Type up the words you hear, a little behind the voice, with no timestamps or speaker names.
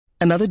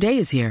Another day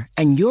is here,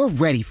 and you're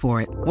ready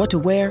for it. What to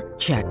wear?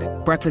 Check.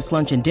 Breakfast,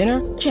 lunch, and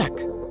dinner? Check.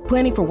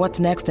 Planning for what's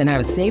next and how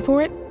to save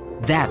for it?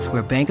 That's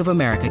where Bank of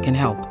America can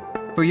help.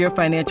 For your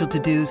financial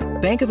to-dos,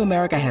 Bank of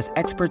America has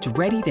experts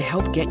ready to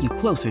help get you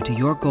closer to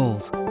your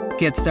goals.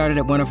 Get started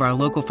at one of our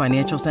local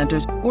financial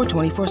centers or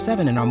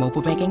 24/7 in our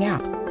mobile banking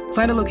app.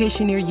 Find a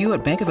location near you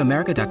at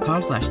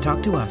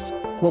bankofamerica.com/talktous.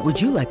 What would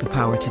you like the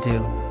power to do?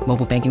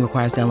 Mobile banking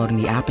requires downloading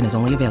the app and is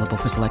only available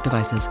for select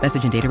devices.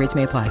 Message and data rates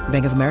may apply.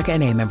 Bank of America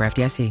N.A., member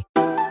FDIC.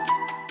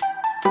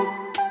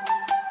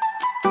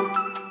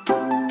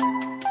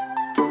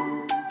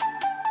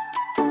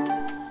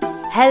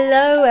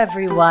 Hello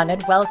everyone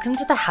and welcome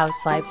to the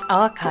Housewives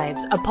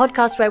Archives, a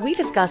podcast where we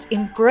discuss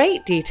in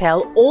great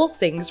detail all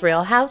things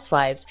Real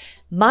Housewives.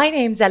 My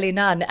name's Ellie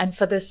Nunn, and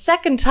for the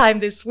second time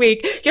this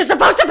week, you're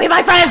supposed to be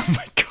my friend! Oh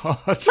my God.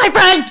 My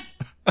friend!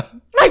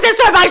 My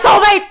sister, my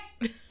soulmate!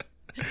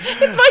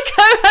 It's my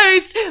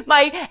co-host,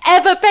 my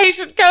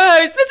ever-patient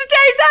co-host, Mr.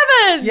 James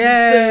Evans!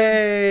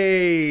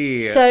 Yay!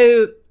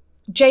 So,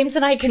 James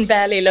and I can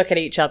barely look at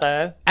each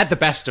other. At the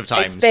best of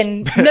times. It's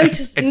been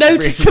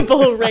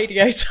noticeable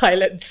radio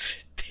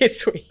silence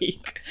this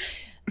week.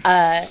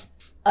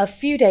 A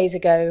few days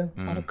ago,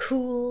 on a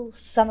cool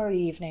summer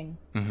evening,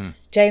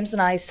 James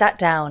and I sat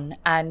down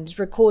and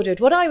recorded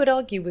what I would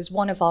argue was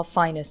one of our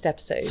finest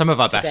episodes. Some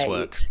of our to best date.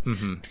 work.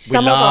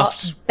 Some we of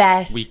laughed, our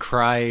best we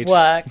cried.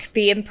 work.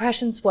 The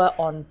impressions were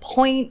on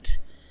point.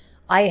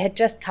 I had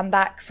just come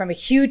back from a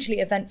hugely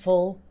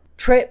eventful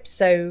trip,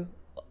 so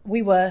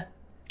we were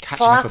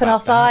slapping our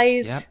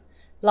thighs,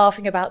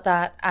 laughing about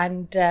that,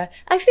 and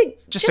I think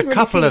just a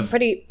couple of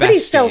pretty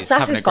besties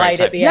self-satisfied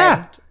at the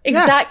end.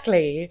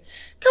 Exactly.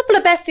 Couple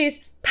of besties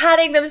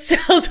patting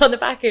themselves on the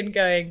back and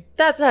going,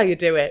 "That's how you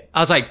do it." I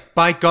was like,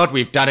 by God,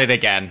 we've done it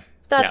again.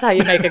 That's how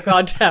you make a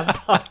goddamn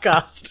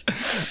podcast.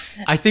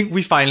 I think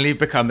we finally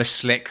become a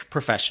slick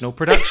professional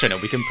production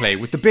and we can play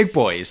with the big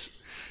boys.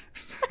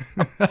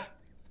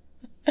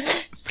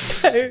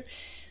 So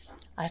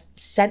I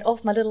sent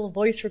off my little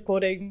voice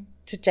recording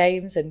to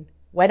James and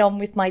went on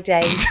with my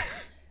day.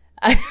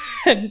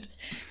 And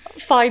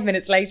 5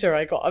 minutes later,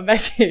 I got a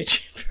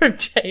message from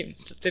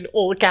James, just in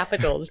all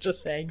capitals,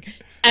 just saying,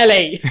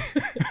 "Ellie,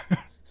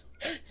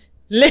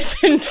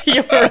 listen to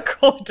your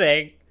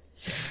recording."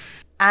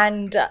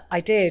 And I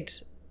did.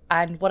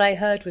 And what I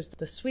heard was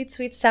the sweet,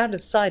 sweet sound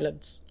of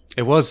silence.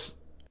 It was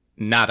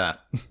nada.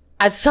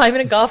 As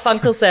Simon and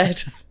Garfunkel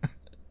said,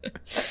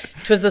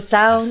 it was the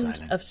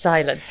sound of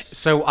silence.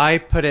 So I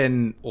put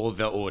in all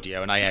the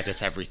audio and I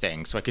edit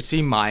everything. So I could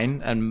see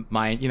mine, and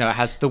mine, you know, it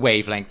has the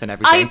wavelength and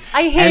everything.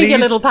 I hear your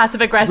little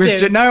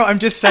passive-aggressive. No, I'm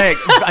just saying,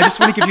 I just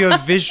want to give you a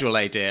visual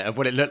idea of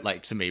what it looked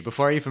like to me.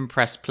 Before I even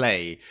pressed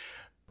play,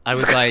 I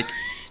was like,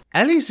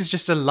 Ellie's is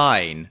just a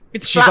line.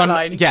 She's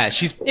flatline. Yeah,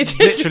 she's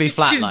literally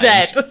flatlined.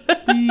 She's dead.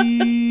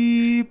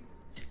 Beep.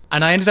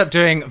 And I ended up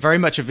doing very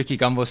much a Vicki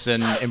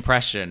Gunvalson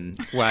impression,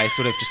 where I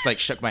sort of just like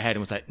shook my head and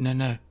was like, no,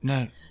 no,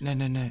 no, no,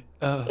 no, no,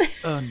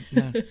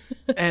 no.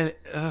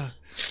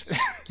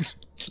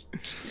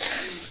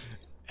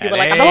 You were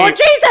like, "Oh,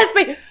 Jesus,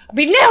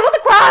 be nailed on the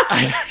cross."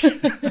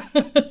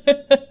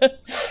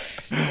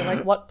 You were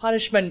like, "What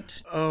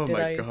punishment did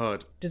I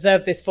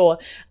deserve this for?"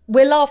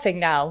 We're laughing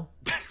now.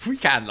 We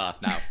can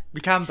laugh now.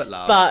 We can but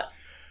laugh. But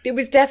it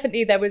was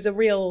definitely, there was a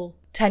real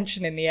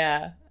tension in the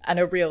air and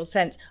a real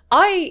sense.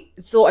 I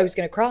thought I was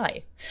going to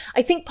cry.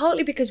 I think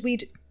partly because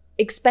we'd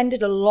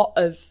expended a lot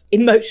of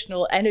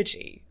emotional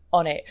energy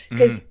on it.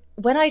 Because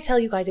when I tell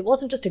you guys, it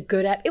wasn't just a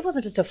good ep, it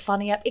wasn't just a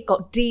funny ep, it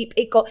got deep,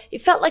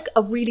 it felt like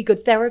a really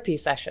good therapy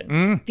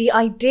session. The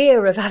idea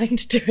of having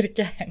to do it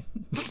again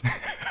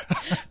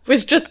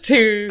was just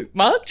too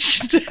much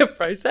to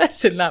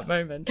process in that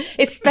moment.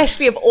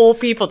 Especially of all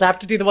people, to have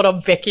to do the one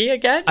on Vicki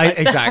again.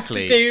 Exactly. To have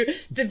to do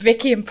the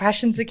Vicki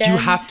impressions again. You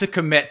have to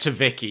commit to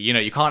Vicki. You know,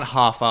 you can't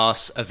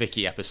half-ass a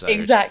Vicki episode.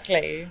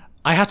 Exactly.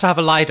 I had to have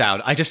a lie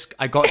down. I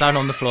got down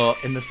on the floor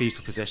in the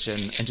fetal position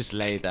and just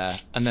lay there.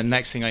 And then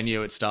next thing I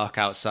knew, it's dark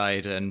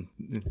outside and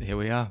here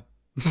we are.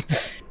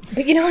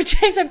 But you know what,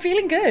 James? I'm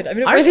feeling good. I'm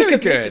in a really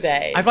good mood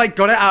today. I've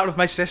got it out of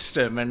my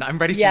system and I'm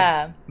ready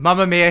to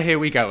Mamma Mia, here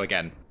we go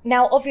again.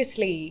 Now,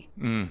 obviously,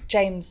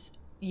 James,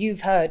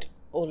 you've heard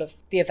all of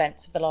the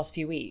events of the last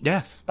few weeks.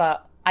 Yes.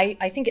 But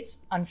I think it's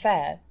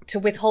unfair to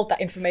withhold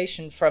that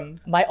information from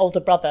my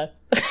older brother,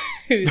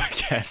 who's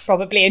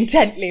probably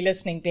intently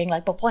listening, being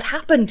like, "But what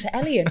happened to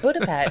Ellie in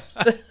Budapest?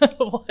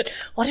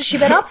 What has she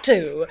been up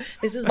to?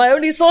 This is my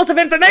only source of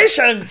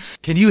information."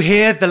 Can you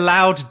hear the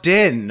loud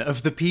din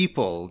of the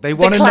people? They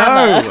want to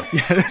know.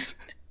 Yes.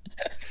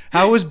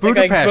 How was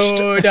Budapest?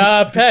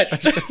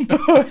 Budapest.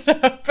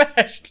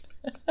 Budapest.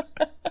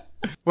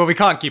 Well, we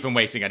can't keep them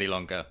waiting any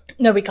longer.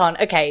 No, we can't.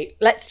 Okay,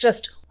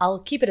 I'll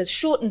keep it as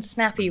short and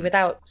snappy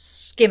without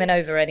skimming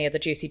over any of the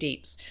juicy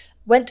deets.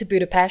 Went to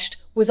Budapest,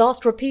 was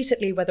asked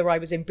repeatedly whether I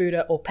was in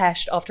Buda or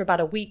Pest. After about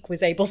a week,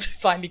 was able to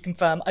finally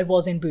confirm I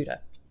was in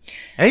Buda.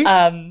 Hey?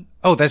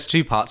 There's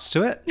two parts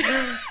to it?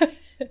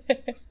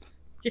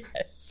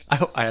 Yes.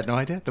 I had no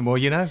idea. The more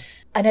you know.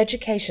 An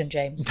education,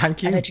 James.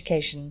 Thank you. An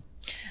education.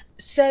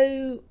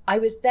 So I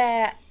was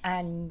there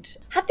and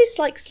had this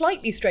like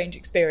slightly strange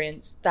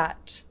experience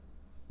that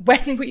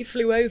when we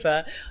flew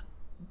over,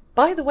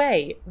 by the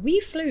way, we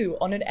flew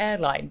on an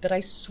airline that I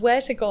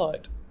swear to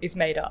God is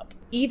made up.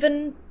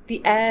 Even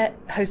the air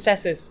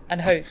hostesses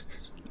and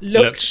hosts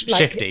looked like,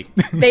 shifty.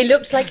 They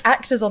looked like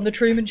actors on The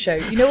Truman Show.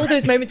 You know all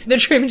those moments in The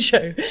Truman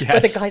Show where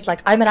the guy's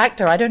like, I'm an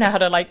actor, I don't know how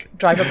to like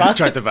drive a bus.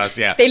 Drive the bus,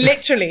 yeah. They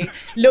literally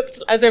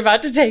looked as they're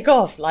about to take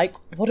off. Like,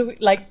 what do we,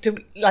 like,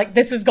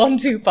 this has gone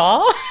too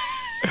far?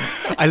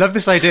 I love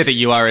this idea that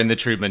you are in The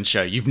Truman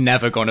Show. You've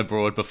never gone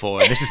abroad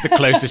before, and this is the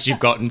closest you've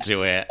gotten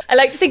to it. I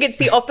like to think it's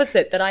the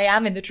opposite, that I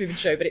am in The Truman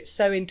Show, but it's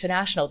so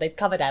international. They've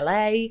covered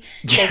LA,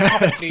 they've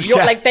covered New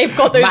York, like they've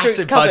got those routes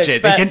massive covered.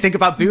 budget. They didn't think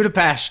about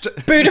Budapest.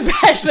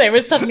 Budapest, they were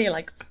suddenly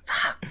like,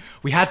 fuck.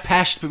 We had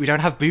Pest, but we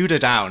don't have Buda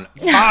down.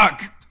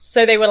 Fuck!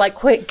 So they were like,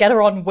 quick, get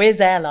her on Wizz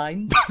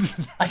Airlines.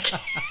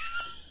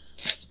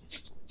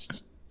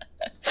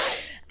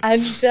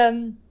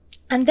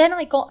 And then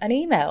I got an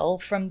email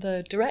from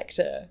the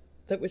director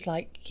that was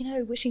like,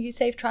 wishing you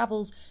safe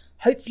travels.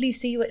 Hopefully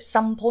see you at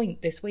some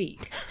point this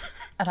week.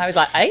 And I was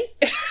like, eh?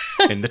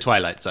 In the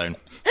Twilight Zone.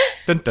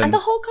 Dun, dun. And the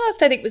whole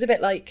cast, I think, was a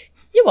bit like,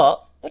 you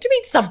what? What do you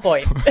mean some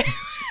point?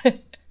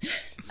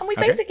 And we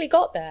basically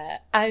got there.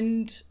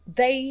 And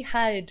they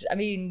had,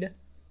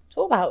 it's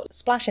all about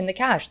splashing the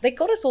cash. They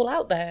got us all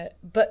out there,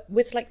 but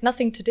with like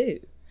nothing to do.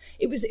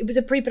 It was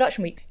a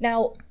pre-production week.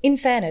 Now, in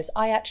fairness,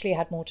 I actually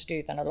had more to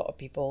do than a lot of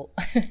people.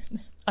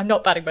 I'm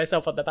not patting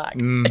myself on the back.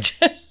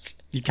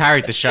 You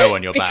carried the show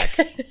on your back.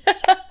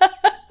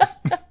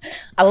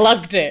 I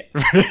lugged it.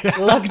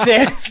 Lugged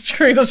it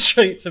through the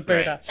streets of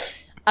Buda.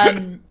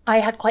 Right. I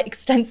had quite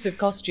extensive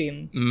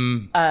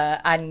costume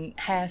and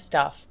hair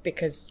stuff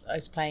because I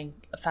was playing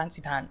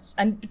Fancy Pants.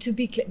 And to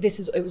be clear,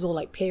 it was all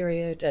like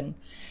period, and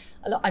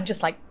I'm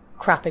just like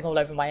crapping all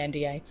over my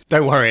NDA.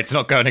 Don't worry, it's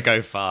not going to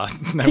go far.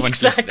 No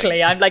one's exactly.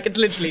 listening. I'm like, it's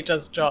literally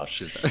just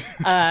Josh.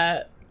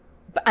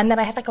 And then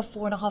I had like a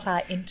 4.5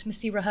 hour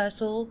intimacy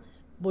rehearsal.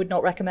 Would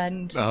not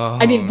recommend.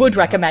 Would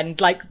recommend.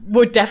 Like,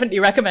 would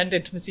definitely recommend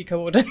intimacy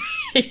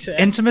coordinator.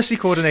 Intimacy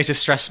coordinator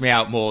stressed me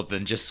out more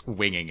than just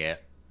winging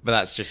it. But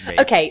that's just me.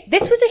 Okay,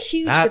 this was a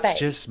huge debate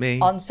just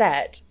me. On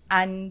set.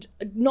 And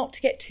not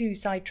to get too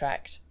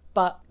sidetracked,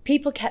 but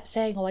people kept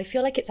saying, I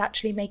feel like it's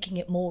actually making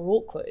it more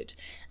awkward.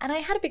 And I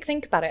had a big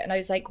think about it. And I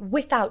was like,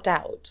 without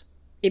doubt,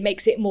 it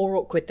makes it more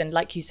awkward than,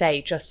 like you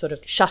say, just sort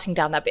of shutting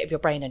down that bit of your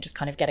brain and just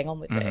kind of getting on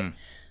with it.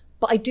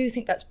 But I do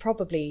think that's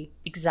probably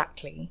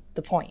exactly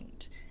the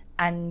point.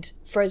 And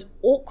for as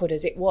awkward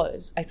as it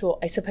was, I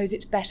suppose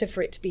it's better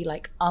for it to be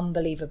like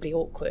unbelievably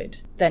awkward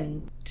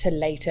than to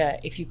later,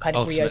 if you kind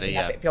of reopen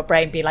that bit of your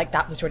brain, be like,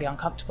 that was really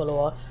uncomfortable,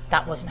 or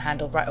that wasn't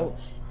handled right. Or,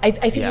 I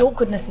think the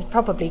awkwardness is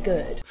probably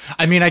good.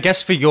 I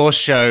guess for your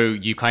show,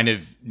 you kind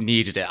of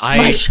needed it.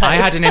 I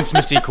had an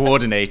intimacy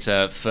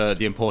coordinator for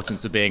The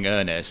Importance of Being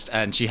Earnest,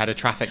 and she had a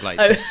traffic light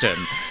system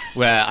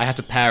where I had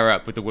to pair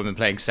up with the woman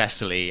playing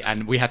Cecily,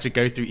 and we had to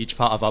go through each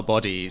part of our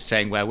body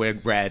saying where we're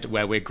red,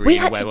 where we're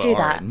green, where we're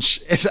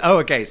orange.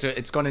 Okay, so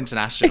it's gone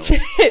international.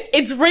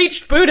 It's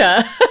reached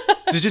Buddha.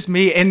 So just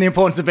me in The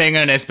Importance of Being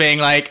Earnest being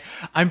like,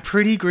 I'm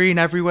pretty green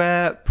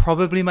everywhere.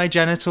 Probably my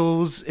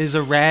genitals is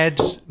a red,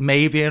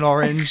 maybe an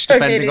orange,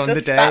 depending on the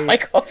day. Spat my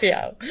coffee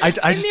out.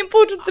 The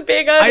Importance of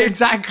Being Earnest.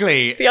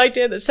 Exactly. The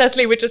idea that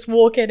Cecily would just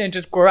walk in and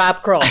just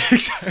grab Cross.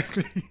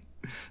 Exactly.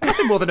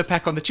 Nothing more than a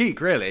peck on the cheek,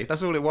 really.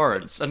 That's all it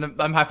warrants. And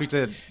I'm happy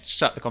to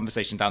shut the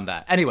conversation down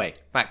there. Anyway,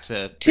 back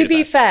to To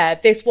be fair,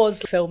 this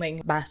was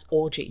filming mass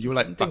orgies. You were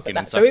like and things fucking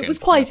like that. So it was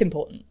quite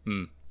important.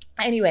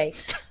 Anyway,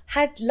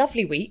 had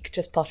lovely week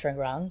just pottering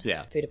around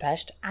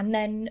Budapest. And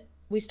then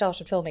we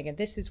started filming, and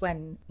this is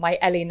when my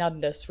Ellie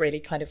Nunness really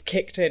kind of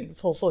kicked in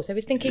full force. I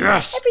was thinking,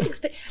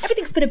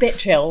 everything's been a bit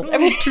chilled.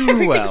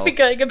 Everything's been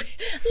going a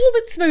little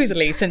bit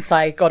smoothly since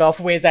I got off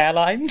Wizz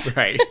Airlines.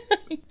 Right.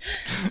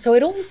 So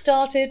it all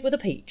started with a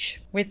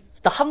peach,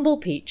 with the humble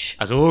peach.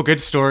 As all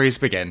good stories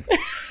begin.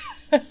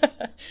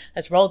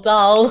 As Roald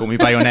Dahl. Call Me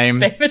By Your Name.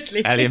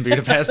 Famously. Ellie in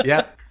Budapest.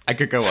 Yeah, I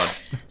could go on.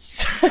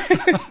 So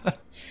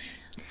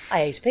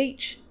I ate a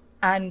peach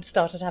and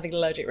started having an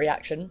allergic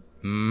reaction.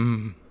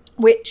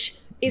 Which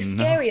is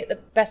scary at the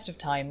best of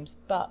times,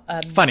 but...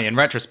 funny in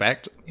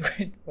retrospect.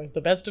 It was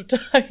the best of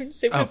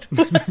times. It was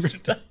the best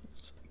of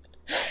times.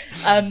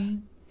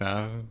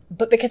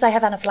 But because I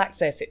have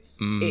anaphylaxis,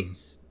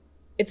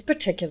 it's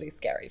particularly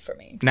scary for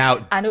me.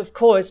 Now, and of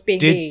course, being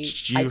me...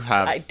 Did you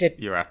have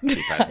your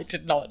EpiPen? I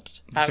did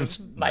not have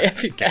my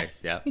EpiPen. Okay,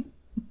 yeah.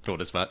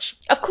 Thought as much.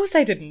 Of course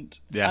I didn't.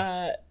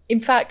 Yeah. In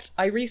fact,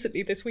 I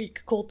recently this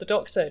week called the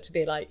doctor to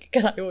be like,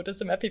 can I order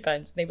some EpiPens?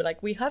 And they were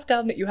like, we have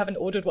down that you haven't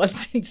ordered one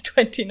since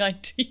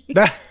 2019.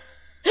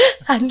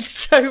 And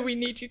so we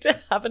need you to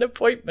have an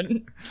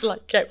appointment to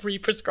like get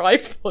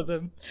re-prescribed for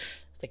them.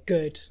 It's like,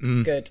 good.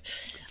 I'm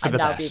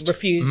now being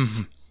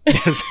refused.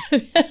 Yes.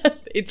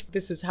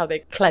 This is how they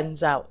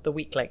cleanse out the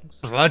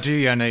weaklings.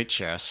 Bloody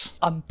NHS.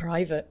 I'm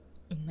private.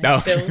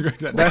 No.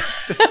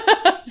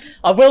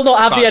 I will not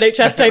have the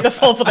NHS take the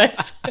fall for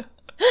this.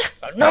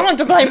 No one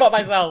to blame but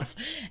myself.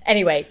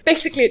 Anyway,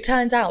 basically it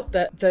turns out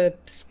that the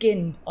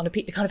skin on a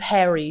peach, the kind of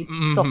hairy,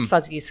 soft,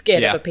 fuzzy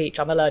skin of a peach,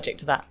 I'm allergic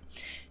to that.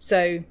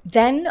 So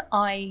then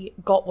I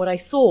got what I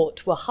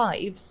thought were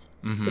hives,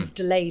 sort of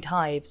delayed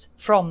hives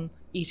from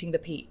eating the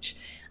peach.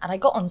 And I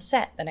got on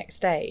set the next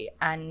day,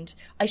 and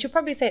I should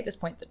probably say at this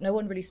point that no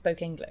one really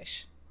spoke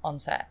English on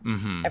set.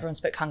 Everyone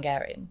spoke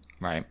Hungarian.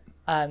 Right.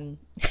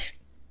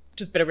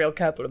 Just been a real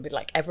curveball and been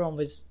like, everyone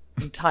was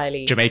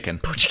entirely Jamaican.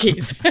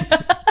 Portuguese.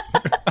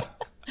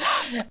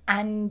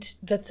 And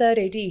the third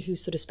AD, who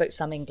sort of spoke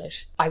some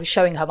English, I was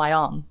showing her my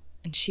arm,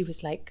 and she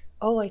was like,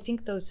 oh, I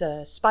think those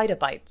are spider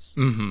bites.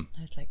 I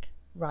was like,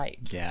 right.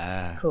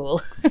 Yeah.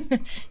 Cool.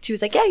 She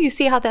was like, yeah, you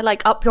see how they're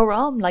like up your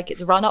arm, like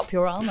it's run up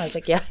your arm? I was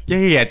like, yeah.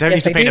 Yeah. Don't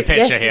need to paint a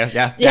picture here.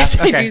 Yeah. Yes,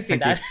 okay, I do see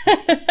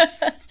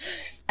that.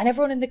 And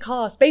everyone in the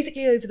cast,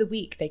 basically over the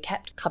week, they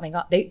kept coming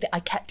up. I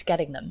kept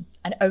getting them,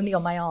 and only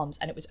on my arms,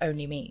 and it was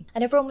only me.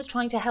 And everyone was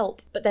trying to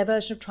help, but their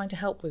version of trying to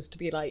help was to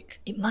be like,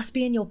 it must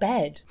be in your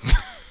bed.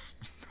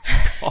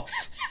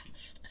 What?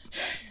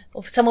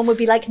 Or someone would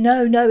be like,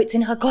 no, it's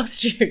in her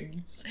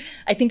costumes.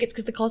 I think it's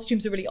because the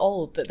costumes are really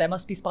old that there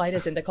must be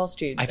spiders in the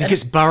costumes. I think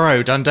it's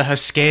burrowed under her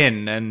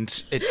skin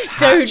and it's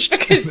Don't, hatched.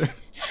 because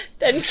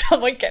then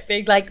someone kept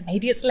being like,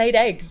 maybe it's laid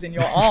eggs in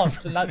your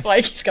arms and that's why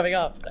it keeps coming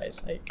up. And I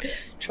was like,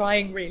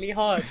 trying really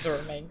hard to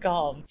remain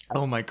calm.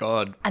 Oh my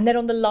God. And then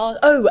on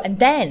the and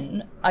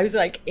then I was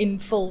like in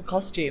full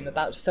costume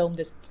about to film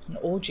an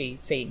orgy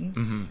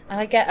scene.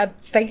 And I get a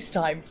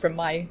FaceTime from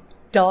my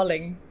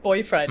darling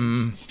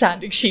boyfriend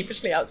standing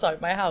sheepishly outside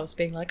my house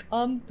being like,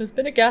 there's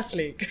been a gas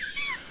leak.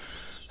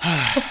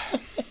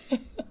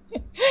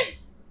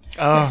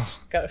 Oh.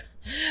 Go.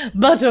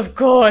 But of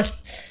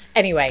course.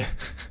 Anyway,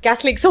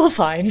 gas leak's all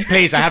fine.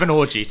 Please, I have an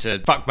orgy to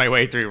fuck my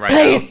way through right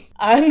Please. now.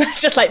 I'm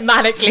just like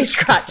manically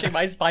scratching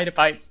my spider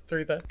bites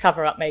through the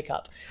cover-up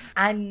makeup.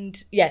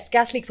 And yes,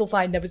 gas leak's all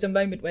fine. There was a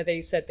moment where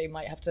they said they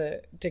might have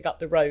to dig up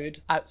the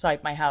road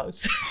outside my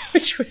house,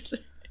 which was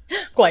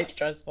quite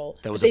stressful.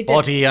 There was a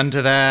body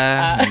under there.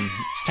 And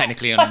it's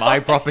technically on my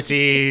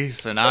property,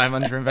 so now I'm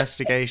under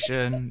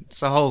investigation.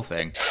 It's a whole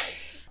thing.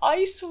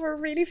 I saw a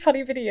really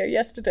funny video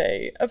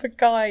yesterday of a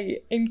guy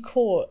in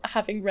court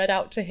having read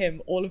out to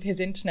him all of his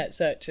internet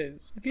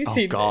searches. Have you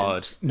seen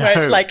God, this? no.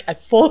 Where it's like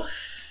at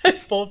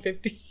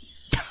 4:50.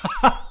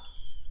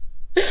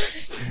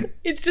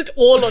 It's just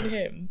all on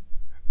him.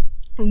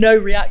 No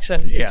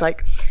reaction. It's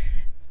like,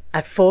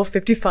 at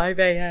 4:55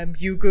 a.m.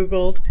 you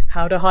Googled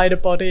how to hide a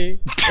body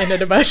in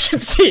an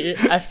emergency.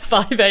 At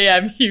 5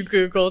 a.m. you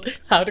Googled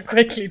how to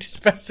quickly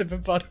dispose of a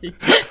body.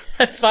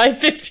 At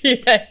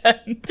 5:50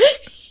 a.m.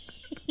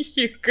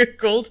 you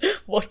Googled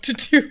what to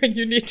do when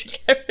you need to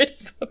get rid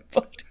of a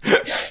body.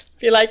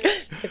 Be like,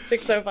 at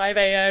 6:05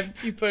 a.m.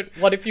 you put,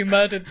 what if you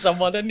murdered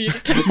someone and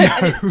needed to...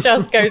 And it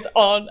just goes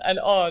on, and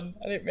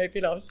it made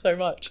me laugh so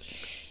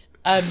much.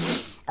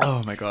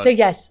 Oh my God. So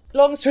yes,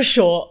 long story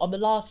short, on the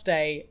last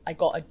day, I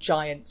got a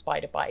giant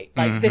spider bite.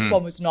 Like this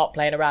one was not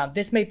playing around.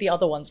 This made the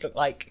other ones look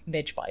like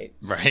midge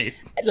bites. Right.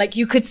 Like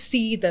you could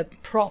see the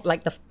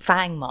the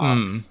fang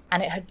marks,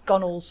 and it had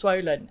gone all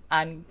swollen.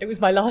 And it was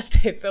my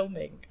last day of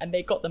filming, and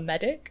they got the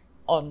medic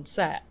on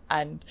set,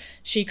 and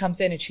she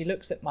comes in and she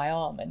looks at my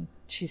arm and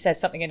she says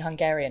something in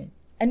Hungarian,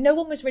 and no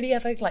one was really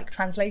ever like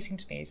translating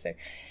to me. So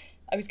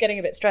I was getting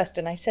a bit stressed,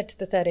 and I said to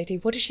the third AD,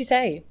 what does she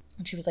say?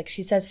 And she was like,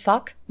 she says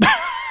fuck.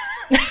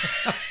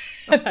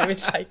 And I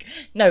was like,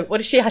 no, what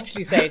does she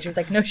actually say? And she was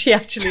like, no, she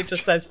actually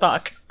just says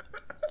fuck.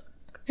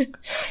 Okay,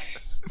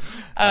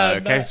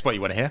 that's what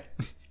you want to hear.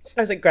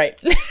 I was like, great.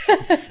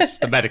 It's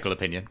the medical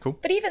opinion. Cool.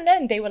 But even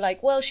then, they were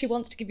like, well, she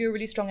wants to give you a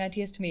really strong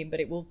antihistamine, but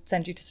it will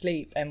send you to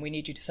sleep and we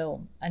need you to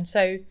film. And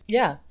so,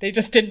 yeah, they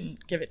just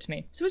didn't give it to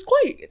me. So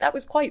that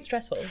was quite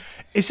stressful.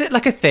 Is it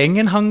like a thing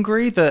in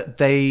Hungary that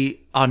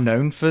they are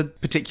known for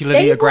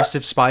particularly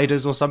aggressive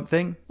spiders or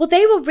something? Well,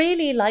 they were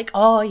really like,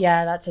 oh,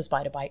 yeah, that's a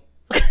spider bite.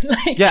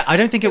 Like, yeah, I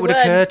don't think it would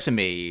occur to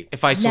me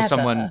if I saw Never.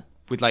 someone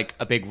with like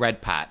a big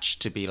red patch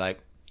to be like,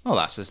 oh,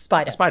 that's a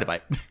spider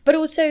bite. But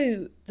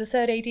also, the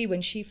third AD,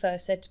 when she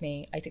first said to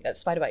me, I think that's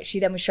a spider bite, she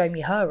then was showing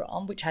me her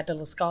arm, which had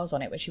little scars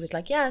on it, where she was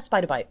like, yeah,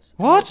 spider bites.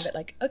 And What? I was a bit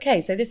like, okay,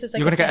 so this is like...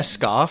 You're going to get a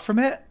scar from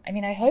it? I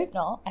mean, I hope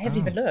not. I haven't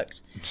even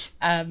looked.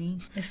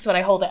 This is when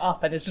I hold it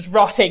up and there's just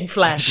rotting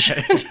flesh.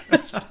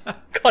 It's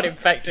got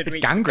infected. It's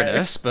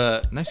gangrenous,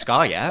 but no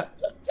scar yet.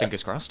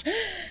 Fingers crossed.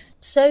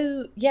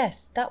 So,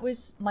 yes, that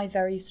was my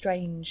very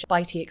strange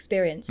bitey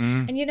experience.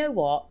 And you know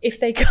what? If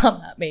they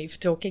come at me for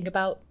talking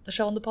about the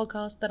show on the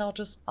podcast, then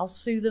I'll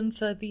sue them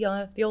for the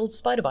old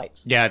spider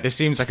bites. Yeah, this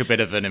seems like a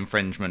bit of an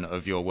infringement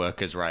of your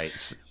workers'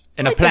 rights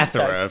in a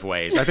plethora of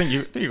ways. I think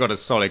you got a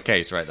solid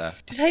case right there.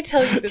 Did I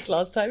tell you this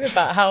last time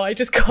about how I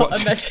just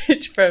got a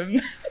message from...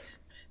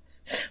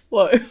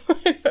 What?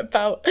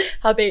 About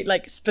how they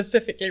like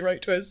specifically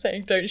wrote to us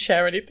saying don't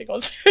share anything on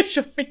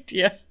social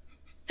media?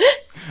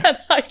 And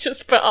I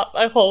just put up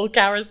a whole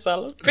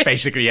carousel of pictures.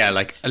 Basically, yeah,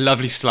 like a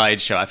lovely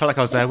slideshow. I felt like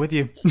I was there with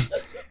you.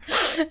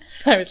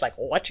 I was like,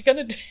 what you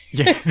gonna do?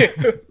 Yeah.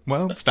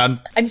 Well, it's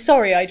done. I'm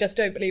sorry, I just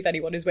don't believe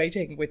anyone is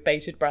waiting with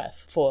bated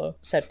breath for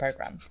said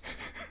programme.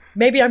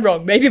 Maybe I'm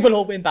wrong. Maybe we'll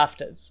all win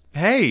BAFTAs.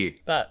 Hey.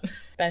 But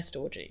best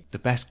orgy. The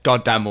best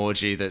goddamn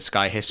orgy that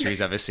Sky History's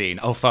ever seen.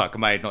 Oh, fuck.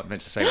 Am I not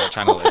meant to say what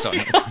channel it's on?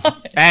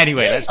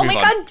 Anyway, let's move on. Oh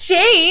my God,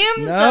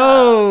 James!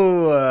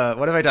 No!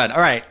 What have I done?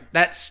 All right,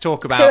 let's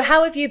talk about... So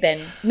how have you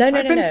been? No.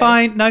 I've been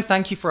fine. No,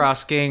 thank you for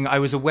asking. I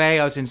was away.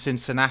 I was in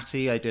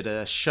Cincinnati. I did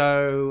a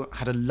show.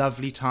 Had a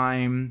lovely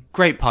time.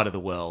 Great part of the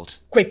world.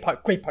 Great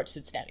part,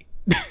 Cincinnati.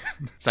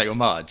 Is that your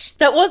Marge?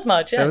 That was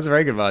Marge, yes. That was a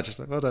very good Marge.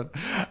 Well done.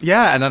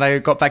 Yeah, and then I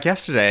got back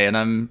yesterday and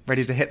I'm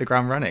ready to hit the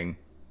ground running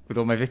with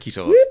all my Vicki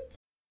talk. Whoop.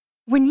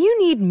 When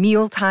you need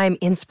mealtime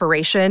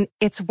inspiration,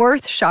 it's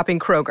worth shopping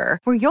Kroger,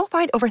 where you'll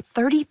find over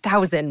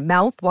 30,000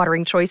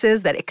 mouth-watering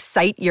choices that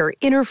excite your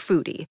inner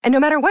foodie. And no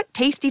matter what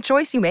tasty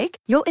choice you make,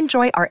 you'll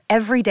enjoy our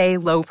everyday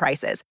low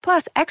prices,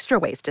 plus extra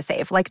ways to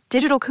save, like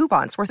digital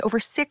coupons worth over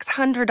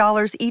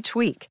 $600 each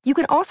week. You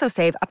can also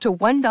save up to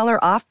 $1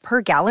 off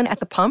per gallon at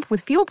the pump with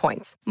fuel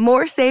points.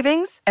 More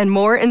savings and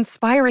more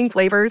inspiring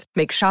flavors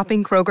make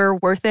shopping Kroger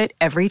worth it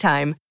every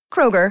time.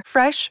 Kroger,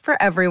 fresh for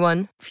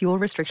everyone. Fuel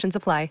restrictions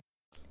apply.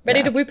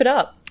 Ready to whoop it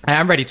up? I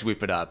am ready to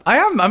whoop it up. I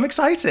am. I'm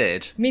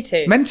excited. Me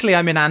too. Mentally,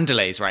 I'm in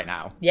Andalays right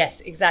now. Yes,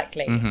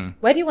 exactly.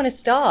 Where do you want to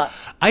start?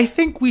 I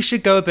think we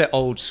should go a bit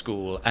old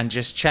school and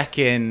just check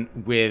in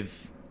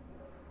with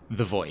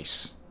the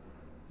voice.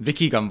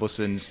 Vicki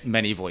Gunvalson's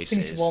many voices.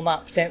 We need to warm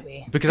up, don't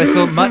we? Because I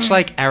feel much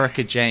like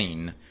Erica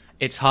Jane,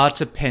 it's hard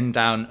to pin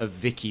down a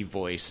Vicki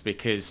voice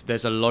because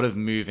there's a lot of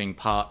moving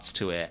parts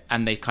to it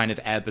and they kind of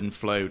ebb and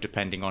flow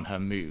depending on her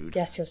mood.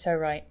 Yes, you're so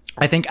right.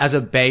 I think as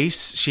a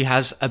base, she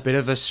has a bit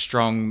of a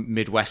strong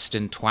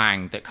Midwestern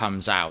twang that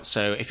comes out.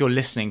 So if you're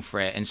listening for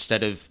it,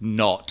 instead of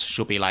not,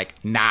 she'll be like,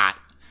 not.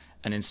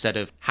 And instead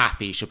of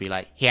happy, she'll be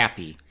like,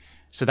 happy.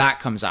 So that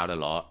comes out a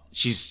lot.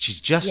 She's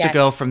just a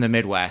girl from the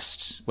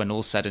Midwest when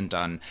all's said and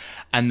done.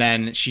 And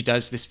then she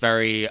does this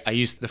very, I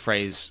used the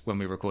phrase when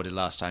we recorded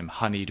last time,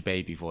 honeyed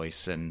baby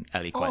voice, and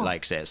Ellie quite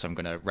likes it, so I'm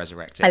going to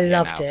resurrect it. I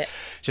loved it.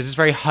 She has this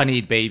very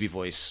honeyed baby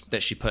voice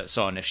that she puts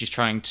on if she's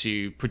trying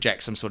to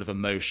project some sort of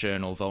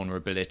emotion or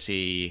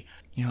vulnerability.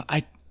 You know,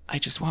 I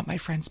just want my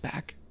friends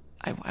back.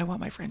 I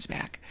want my friends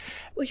back.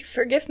 Will you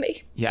forgive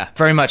me? Yeah,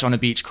 very much on a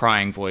beach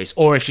crying voice,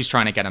 or if she's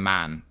trying to get a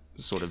man.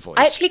 Sort of voice.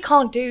 I actually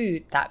can't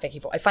do that Vicki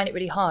voice. I find it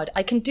really hard.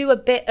 I can do a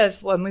bit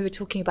of when we were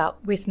talking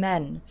about with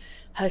men,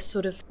 her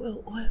sort of,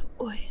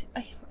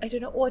 I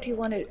don't know, what do you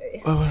want to...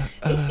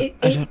 I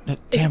don't know,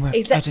 Tamara.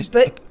 Exactly,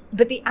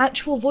 but the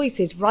actual voice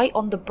is right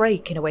on the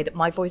break in a way that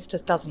my voice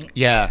just doesn't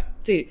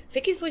do.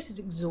 Vicki's voice is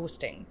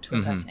exhausting to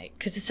impersonate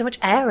because there's so much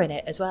air in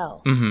it as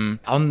well.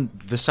 On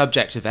the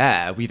subject of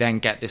air, we then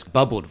get this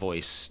bubbled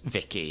voice,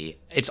 Vicki.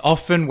 It's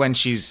often when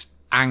she's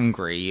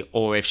angry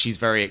or if she's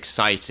very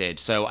excited.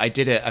 So I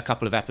did it a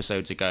couple of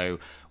episodes ago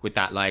with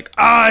that, like,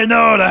 I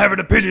know and I have an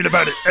opinion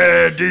about it,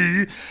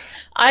 Eddie.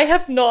 I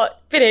have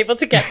not been able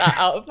to get that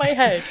out of my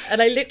head. And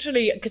I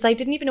literally, because I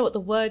didn't even know what the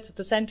words of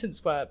the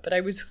sentence were, but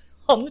I was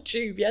on the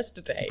tube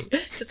yesterday,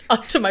 just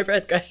under my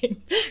breath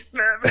going,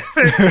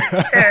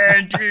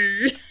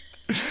 Eddie.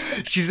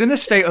 She's in a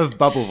state of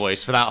bubble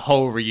voice for that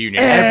whole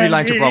reunion. Every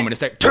line to Bronwyn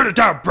is like, turn it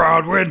down,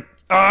 Bronwyn.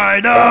 I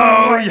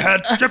know you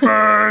had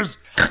strippers.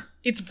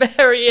 It's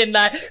very in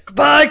that,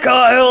 goodbye,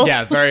 Kyle.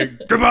 Yeah, very,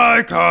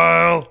 goodbye,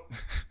 Kyle.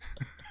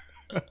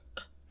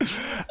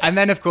 And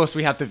then, of course,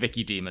 we have the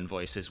Vicki Demon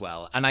voice as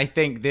well. And I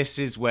think this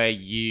is where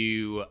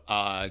you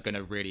are going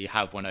to really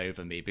have one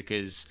over me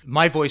because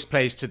my voice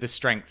plays to the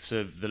strengths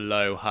of the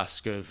low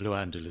husk of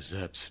Luanda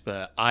Lesseps,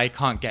 but I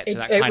can't get to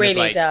that kind really of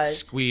like does.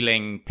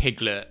 Squealing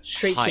piglet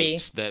Shrieky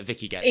height that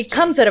Vicki gets It to.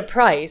 comes at a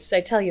price, I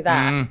tell you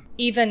that.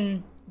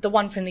 Even the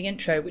one from the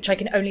intro, which I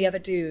can only ever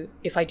do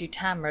if I do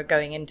Tamara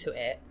going into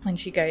it. And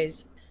she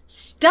goes,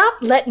 stop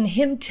letting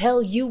him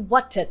tell you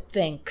what to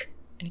think.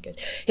 And he goes,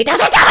 he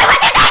doesn't tell me what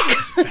to think!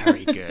 It's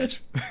very good.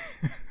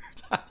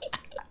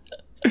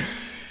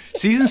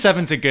 Season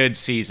 7's a good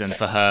season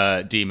for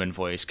her demon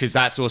voice, because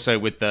that's also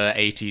with the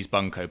 80s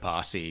bunko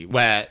party,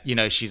 where, you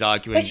know, she's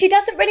arguing... But she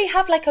doesn't really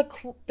have like a...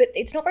 But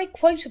it's not very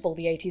quotable,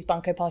 the 80s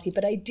bunko party,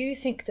 but I do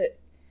think that...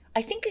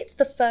 I think it's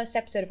the first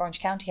episode of Orange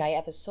County I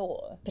ever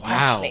saw,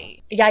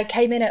 potentially. Wow. Yeah, I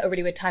came in at a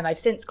really weird time. I've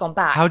since gone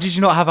back. How did you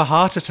not have a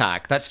heart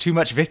attack? That's too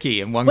much Vicki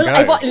in one go.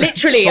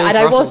 Literally, and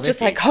I was just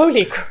like,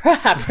 holy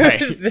crap, who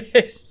is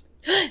this?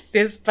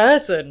 This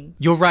person.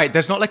 You're right.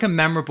 There's not like a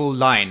memorable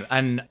line.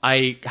 And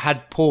I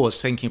had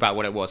pause thinking about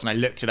what it was, and I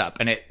looked it up.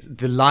 And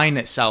the line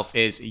itself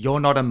is,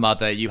 you're not a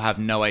mother, you have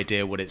no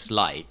idea what it's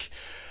like.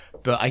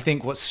 But I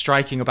think what's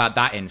striking about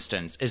that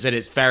instance is that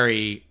it's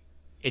very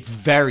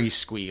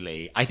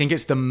squealy. I think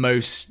it's the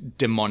most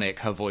demonic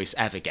her voice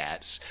ever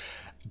gets.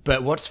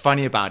 But what's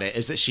funny about it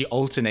is that she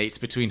alternates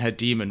between her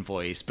demon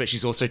voice, but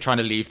she's also trying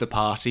to leave the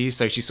party.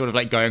 So she's sort of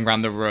like going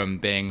around the room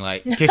being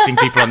like, kissing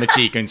people on the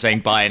cheek and saying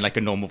bye in like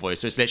a normal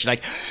voice. So it's literally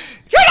like,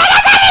 you're not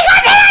a baby, you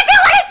have no idea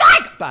what it's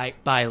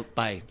like!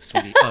 Bye,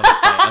 sweetie. Oh,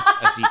 bye,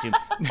 I'll see you soon.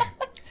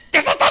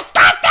 This is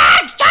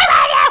disgusting! Shame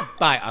on you!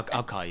 Bye.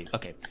 I'll call you.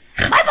 Okay.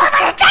 My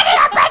boyfriend is dating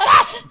a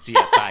princess! See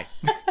ya. Bye.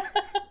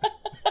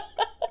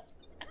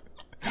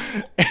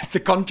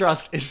 The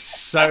contrast is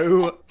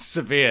so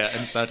severe and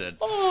sudden.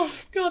 Oh,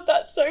 God,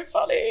 that's so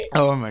funny.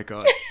 Oh, my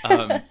God.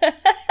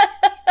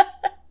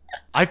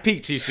 I've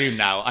peaked too soon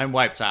now. I'm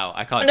wiped out.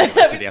 I can't do the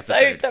rest of the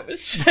episode. That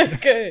was so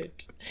good.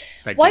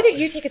 Why don't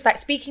you take us back?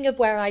 Speaking of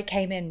where I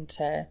came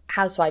into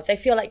Housewives, I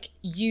feel like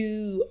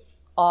you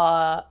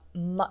are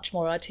much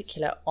more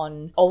articulate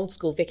on old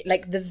school Vicki,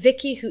 like the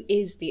Vicki who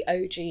is the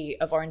OG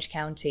of Orange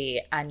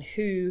County and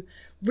who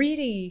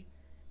really,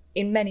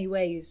 in many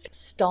ways,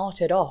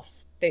 started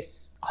off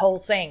this whole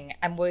thing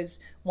and was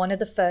one of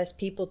the first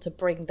people to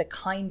bring the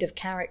kind of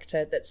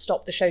character that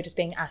stopped the show just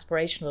being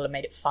aspirational and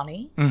made it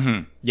funny.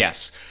 Mm-hmm.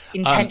 Yes.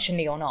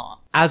 Intentionally or not.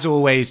 As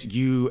always,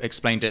 you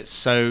explained it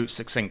so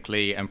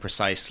succinctly and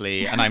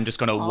precisely, and I'm just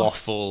going to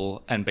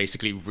waffle and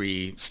basically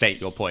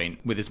restate your point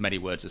with as many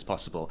words as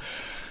possible.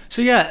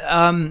 So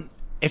yeah,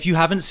 if you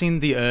haven't seen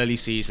the early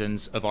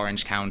seasons of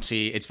Orange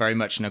County, it's very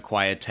much an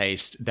acquired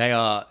taste. They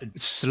are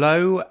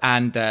slow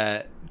and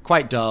they're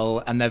quite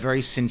dull, and they're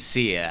very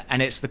sincere,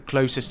 and it's the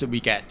closest that we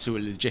get to a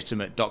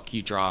legitimate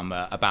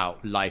docudrama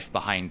about life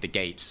behind the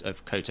gates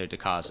of Coto de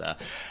Casa.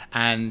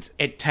 And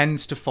it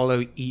tends to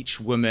follow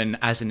each woman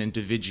as an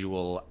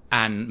individual,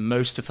 and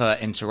most of her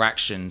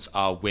interactions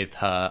are with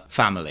her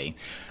family,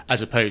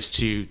 as opposed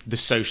to the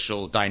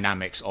social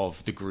dynamics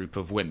of the group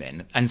of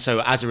women. And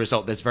so as a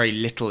result, there's very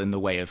little in the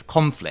way of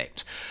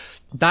conflict.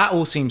 That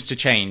all seems to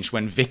change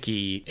when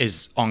Vicki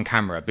is on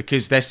camera,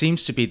 because there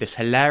seems to be this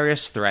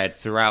hilarious thread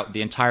throughout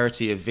the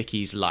entirety of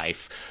Vicki's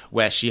life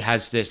where she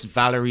has this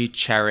Valerie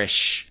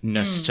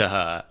cherishness to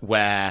her,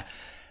 where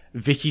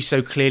Vicki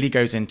so clearly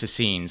goes into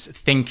scenes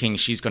thinking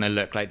she's going to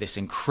look like this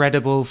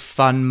incredible,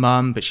 fun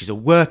mum, but she's a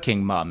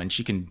working mum and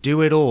she can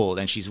do it all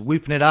and she's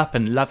whooping it up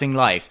and loving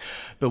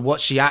life. But what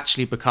she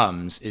actually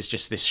becomes is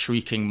just this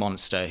shrieking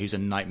monster who's a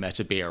nightmare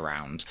to be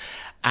around.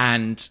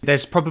 And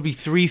there's probably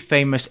 3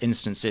 famous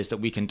instances that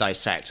we can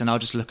dissect, and I'll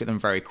just look at them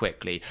very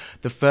quickly.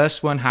 The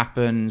first one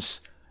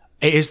happens...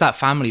 It is that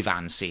family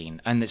van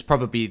scene, and it's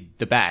probably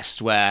the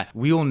best, where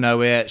we all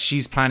know it.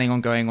 She's planning on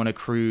going on a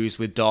cruise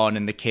with Don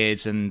and the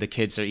kids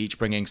are each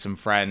bringing some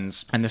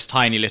friends, and this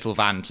tiny little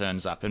van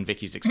turns up, and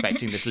Vicki's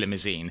expecting this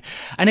limousine.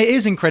 And it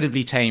is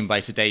incredibly tame by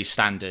today's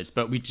standards,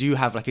 but we do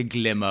have like a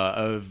glimmer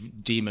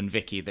of Demon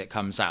Vicki that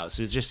comes out.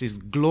 So it's just this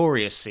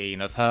glorious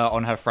scene of her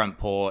on her front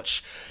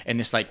porch in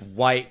this like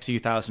white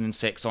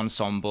 2006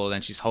 ensemble,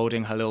 and she's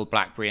holding her little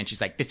BlackBerry, and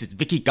she's like, "This is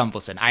Vicki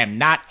Gunvalson. I am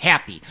not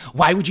happy.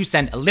 Why would you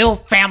send a little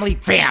family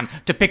van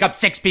to pick up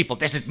 6 people?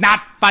 This is not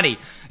funny.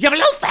 You have a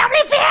little family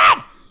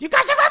van! You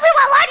guys are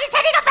everywhere. Why are you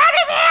sending a family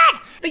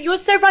van?" But you're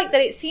so right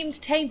that it seems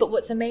tame, but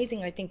what's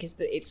amazing, I think, is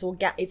that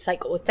it's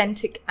like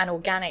authentic and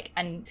organic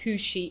and who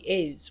she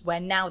is, where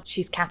now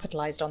she's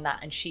capitalized on that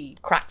and she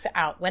cracks it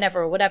out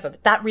whenever or whatever.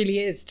 But that really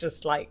is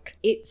just like,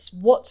 it's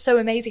what's so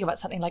amazing about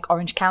something like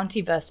Orange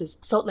County versus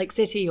Salt Lake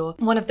City or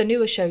one of the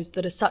newer shows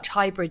that are such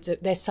hybrids.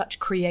 They're such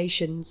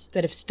creations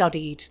that have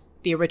studied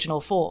the original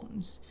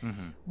forms,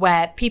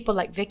 where people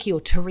like Vicki or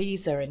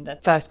Teresa in the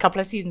first couple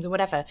of seasons or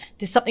whatever,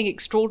 there's something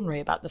extraordinary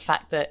about the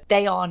fact that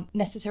they aren't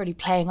necessarily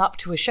playing up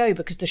to a show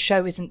because the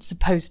show isn't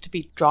supposed to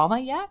be drama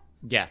yet.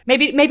 Yeah.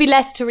 Maybe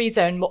less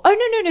Teresa and more...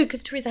 Oh, no,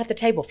 because Teresa had the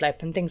table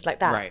flip and things like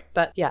that. Right.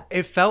 But yeah.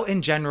 It felt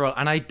in general,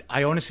 and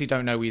I honestly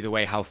don't know either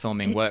way how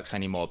filming works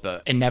anymore,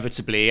 but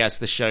inevitably, as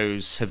the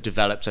shows have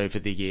developed over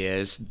the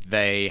years,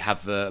 they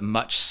have a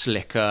much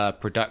slicker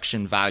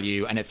production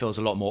value, and it feels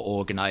a lot more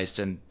organized,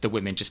 and the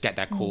women just get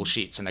their call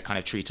sheets and they're kind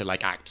of treated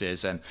like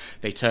actors, and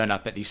they turn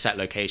up at these set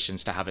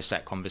locations to have a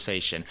set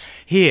conversation.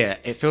 Here,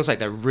 it feels like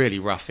they're really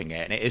roughing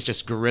it, and it is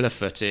just guerrilla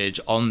footage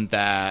on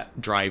their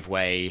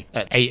driveway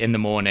at 8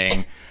 a.m.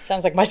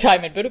 Sounds like my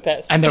time in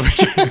Budapest. And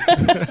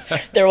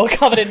they're all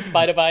covered in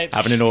spider bites.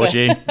 Having an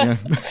orgy. Yeah.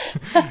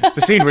 The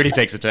scene really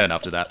takes a turn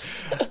after that.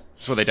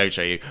 That's what they don't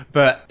show you.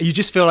 But you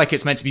just feel like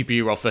it's meant to be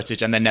B-roll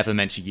footage and they're never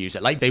meant to use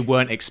it. Like they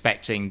weren't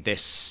expecting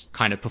this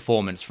kind of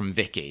performance from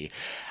Vicki.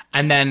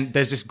 And then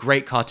there's this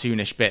great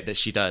cartoonish bit that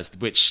she does,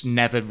 which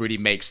never really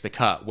makes the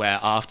cut, where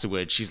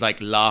afterwards she's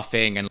like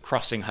laughing and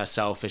crossing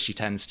herself as she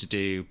tends to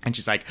do. And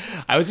she's like,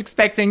 "I was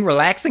expecting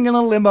relaxing in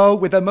a limo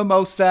with a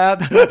mimosa."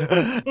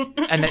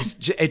 And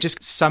it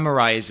just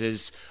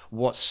summarizes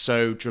what's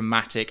so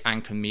dramatic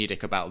and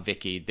comedic about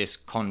Vicki, this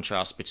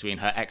contrast between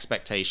her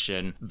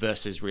expectation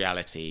versus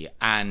reality.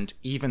 And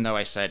even though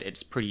I said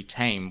it's pretty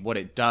tame, what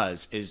it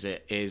does is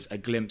it is a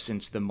glimpse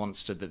into the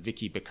monster that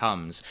Vicki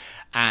becomes.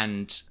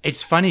 And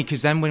it's funny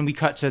because then when we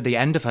cut to the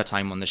end of her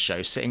time on the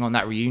show, sitting on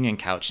that reunion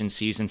couch in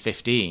season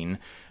 15,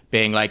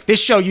 being like,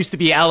 this show used to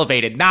be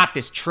elevated, not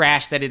this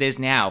trash that it is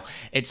now.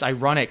 It's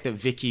ironic that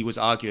Vicki was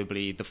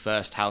arguably the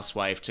first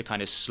housewife to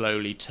kind of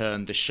slowly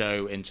turn the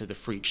show into the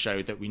freak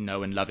show that we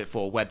know and love it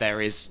for, where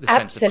there is the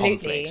sense of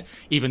conflict,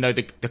 even though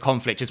the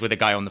conflict is with a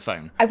guy on the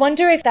phone. I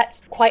wonder if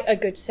that's quite a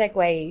good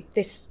segue,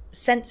 this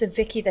sense of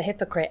Vicki the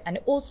hypocrite, and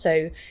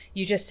also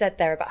you just said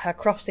there about her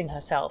crossing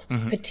herself,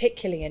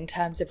 particularly in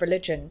terms of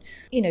religion.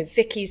 You know,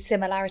 Vicki's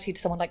similarity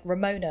to someone like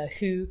Ramona,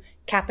 who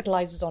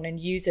capitalizes on and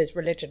uses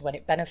religion when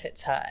it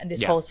benefits her, and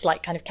this whole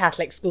like kind of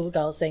Catholic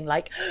schoolgirl thing,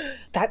 like,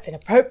 that's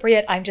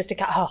inappropriate, I'm just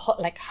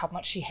like how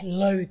much she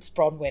loathes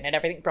Bronwyn and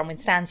everything Bronwyn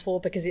stands for,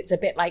 because it's a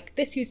bit like,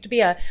 this used to be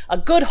a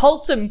good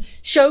wholesome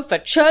show for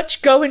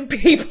church going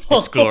people.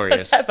 It's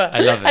glorious. I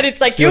love it. And it's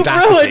like, you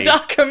ruined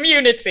our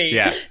community.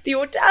 The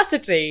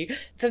audacity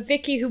for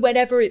Vicki, who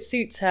whenever it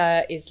suits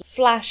her is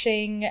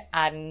flashing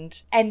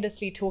and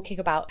endlessly talking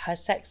about her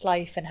sex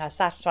life and how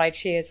satisfied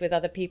she is with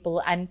other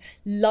people, and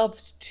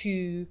loves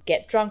to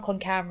get drunk on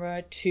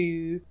camera,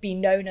 to be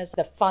known as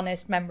the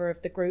funnest member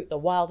of the group, the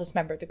wildest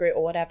member of the group,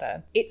 or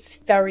whatever. It's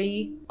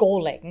very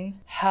galling,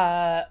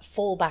 her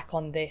fallback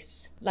on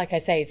this, like I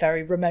say,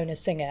 very Ramona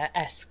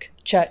Singer-esque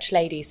church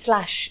lady /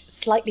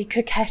 slightly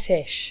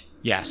coquettish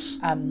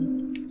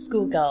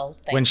schoolgirl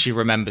thing. When she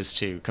remembers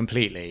to,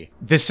 completely.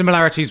 The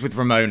similarities with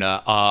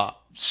Ramona are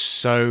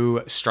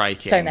so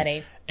striking. So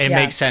many. It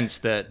makes sense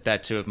that they're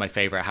two of my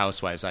favorite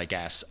housewives, I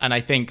guess. And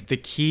I think the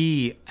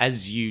key,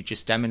 as you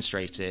just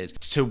demonstrated,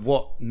 to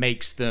what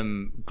makes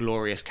them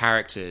glorious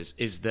characters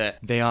is that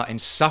they are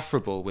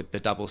insufferable with the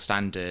double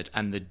standard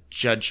and the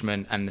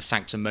judgment and the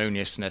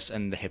sanctimoniousness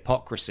and the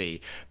hypocrisy.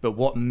 But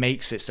what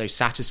makes it so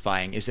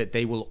satisfying is that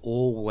they will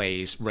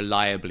always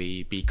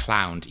reliably be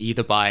clowned,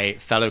 either by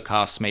fellow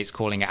castmates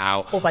calling it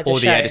out, or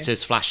the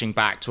editors flashing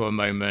back to a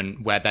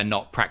moment where they're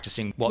not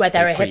practicing what where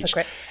they're a preach.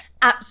 hypocrite.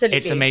 Absolutely.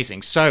 It's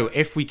amazing. So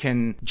if we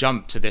can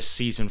jump to this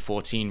season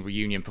 14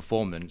 reunion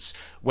performance,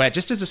 where,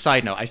 just as a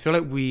side note, I feel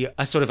like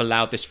I sort of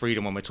allowed this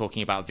freedom when we're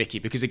talking about Vicki,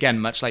 because again,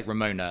 much like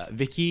Ramona,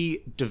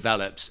 Vicki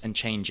develops and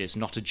changes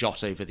not a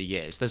jot over the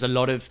years. There's a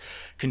lot of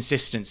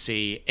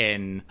consistency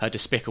in her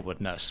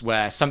despicableness,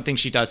 where something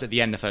she does at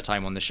the end of her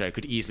time on the show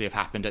could easily have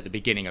happened at the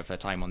beginning of her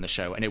time on the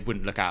show, and it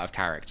wouldn't look out of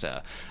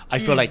character. I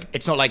feel like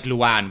it's not like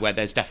Luann, where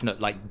there's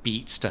definite like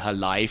beats to her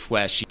life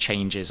where she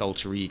changes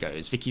alter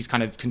egos. Vicki's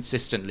kind of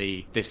consistently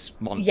this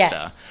monster.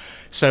 Yes.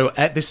 So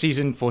at the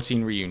season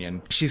 14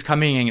 reunion, she's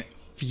coming in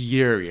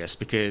furious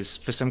because,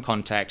 for some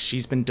context,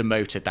 she's been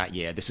demoted that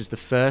year. This is the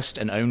first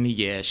and only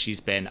year she's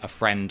been a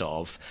friend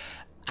of,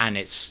 and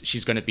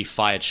she's going to be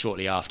fired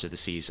shortly after the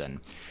season.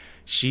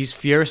 She's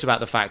furious about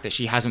the fact that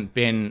she hasn't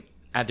been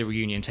at the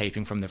reunion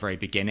taping from the very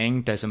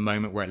beginning. There's a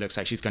moment where it looks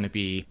like she's going to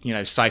be,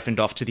 siphoned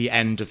off to the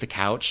end of the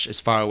couch,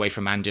 as far away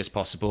from Andy as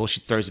possible. She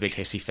throws a big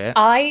hissy fit.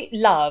 I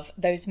love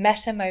those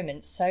meta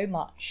moments so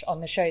much on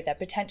the show. They're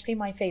potentially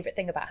my favourite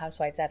thing about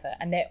Housewives ever,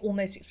 and they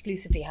almost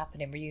exclusively happen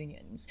in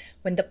reunions,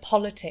 when the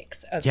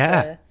politics of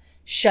the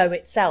show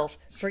itself,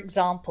 for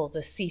example,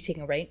 the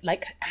seating arrangement,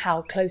 like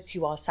how close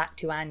you are sat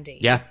to Andy,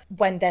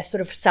 when they're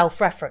sort of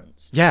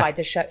self-referenced by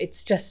the show,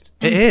 it's just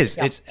it is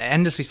it's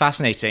endlessly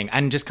fascinating.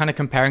 And just kind of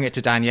comparing it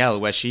to Danielle,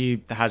 where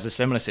she has a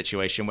similar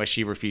situation where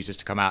she refuses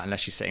to come out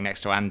unless she's sitting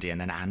next to Andy,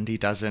 and then Andy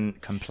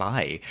doesn't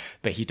comply,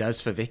 but he does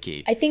for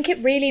Vicki. I think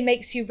it really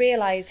makes you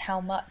realize how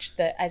much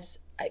that, as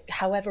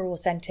however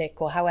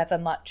authentic or however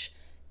much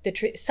the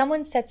truth.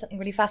 Someone said something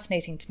really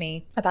fascinating to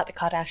me about the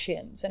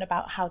Kardashians, and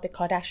about how the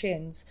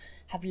Kardashians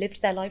have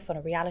lived their life on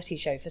a reality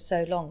show for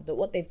so long that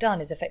what they've done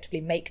is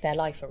effectively make their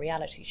life a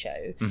reality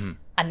show,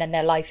 and then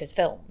their life is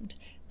filmed,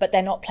 but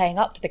they're not playing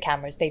up to the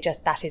cameras.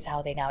 That is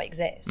how they now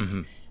exist.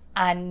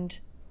 And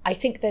I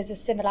think there's a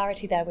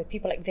similarity there with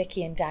people like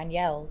Vicki and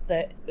Danielle,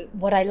 that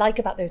what I like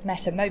about those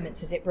meta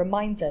moments is it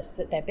reminds us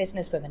that they're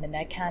businesswomen and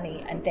they're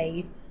canny, and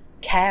they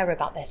care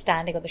about their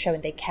standing on the show,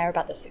 and they care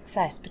about the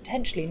success.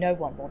 Potentially no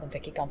one more than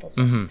Vicki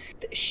Gunvalson.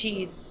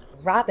 She's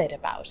rabid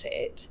about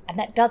it, and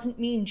that doesn't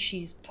mean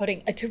she's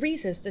putting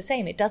Teresa's the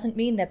same. It doesn't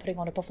mean they're putting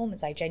on a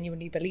performance. I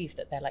genuinely believe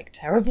that they're like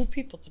terrible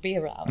people to be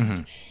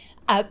around.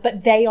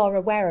 But they are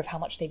aware of how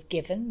much they've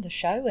given the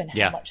show, and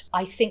how much,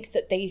 I think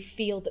that they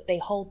feel that they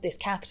hold this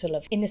capital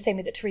of, in the same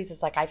way that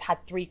Teresa's like, I've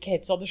had 3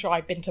 kids on the show,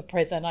 I've been to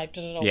prison, I've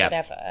done it or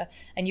whatever.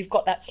 And you've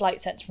got that slight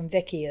sense from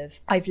Vicki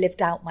of, I've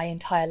lived out my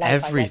entire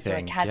life. Everything. I went through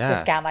a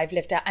cancer scam, I've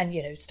lived out,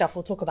 and stuff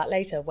we'll talk about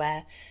later,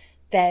 where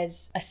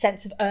there's a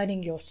sense of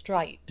earning your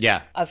stripes.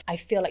 I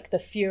feel like the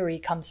fury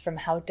comes from,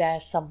 how dare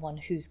someone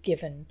who's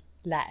given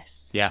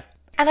less.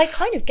 And I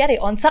kind of get it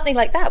on something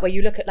like that, where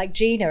you look at like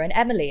Gina and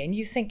Emily, and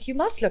you think, you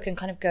must look and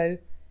kind of go,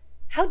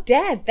 how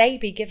dare they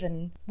be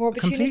given more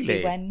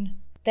opportunity when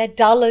they're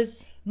dull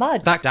as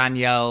mud. That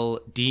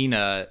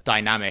Danielle-Dina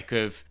dynamic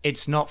of,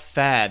 it's not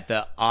fair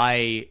that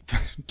I,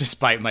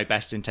 despite my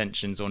best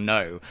intentions or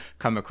no,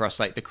 come across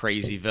like the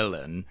crazy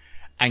villain,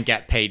 and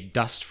get paid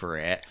dust for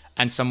it.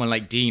 And someone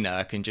like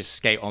Dina can just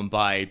skate on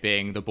by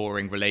being the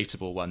boring,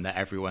 relatable one that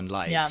everyone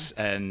likes.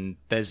 Yeah. And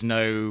there's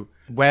no...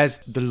 Where's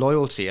the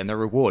loyalty and the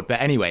reward?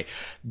 But anyway,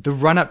 the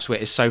run up to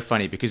it is so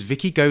funny because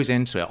Vicki goes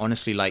into it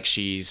honestly like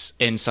she's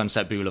in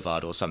Sunset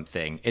Boulevard or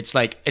something. It's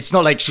like, it's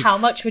not like she's... How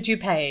much would you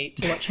pay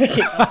to watch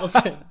Vicki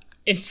Gunvalson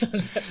in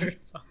Sunset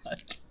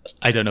Boulevard?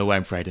 I don't know why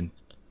I'm frightened.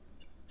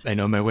 I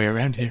know my way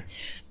around here.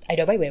 I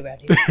know my way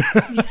around here.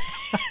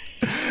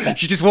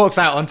 She just walks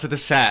out onto the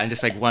set and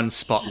just like one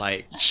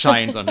spotlight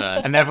shines on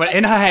her. And everyone,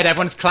 in her head,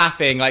 everyone's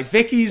clapping like,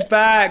 Vicky's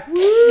back.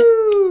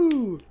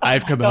 Woo!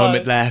 I've come home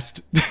at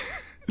last.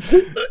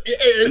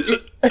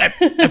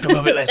 I've come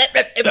home at last.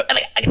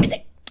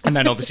 And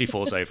then obviously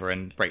falls over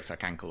and breaks her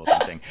ankle or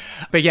something.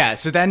 But yeah,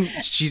 so then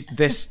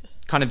this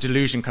kind of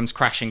delusion comes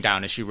crashing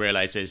down as she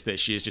realizes that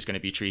she is just going to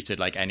be treated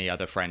like any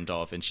other friend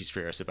of, and she's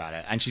furious about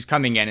it. And she's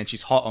coming in and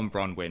she's hot on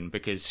Bronwyn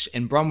because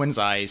in Bronwyn's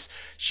eyes,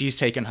 she's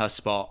taken her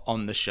spot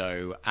on the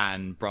show,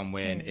 and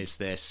Bronwyn is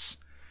this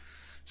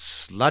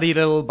slutty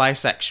little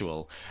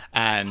bisexual,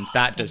 and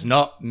that does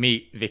not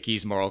meet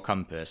Vicky's moral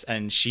compass.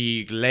 And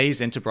she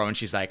lays into Bronwyn.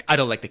 She's like, I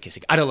don't like the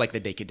kissing, I don't like the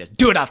nakedness,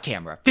 do it off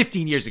camera.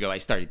 15 years ago I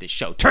started this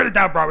show, turn it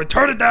down, Bronwyn,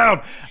 turn it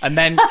down. And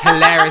then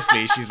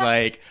hilariously she's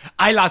like,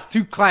 I lost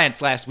 2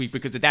 clients last week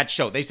because of that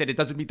show, they said it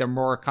doesn't meet their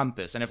moral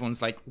compass. And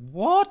everyone's like,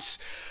 what?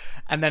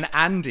 And then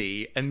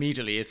Andy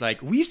immediately is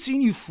like, we've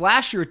seen you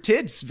flash your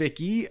tits,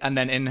 Vicky. And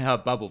then in her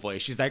bubble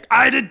voice, she's like,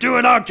 I didn't do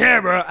it on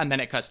camera. And then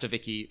it cuts to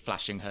Vicky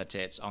flashing her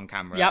tits on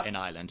camera in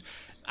Ireland.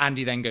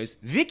 Andy then goes,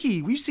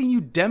 Vicky, we've seen you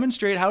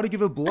demonstrate how to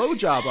give a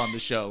blowjob on the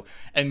show.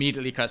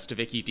 Immediately cuts to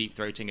Vicky deep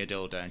throating a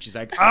dildo. And she's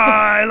like,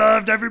 I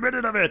loved every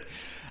minute of it.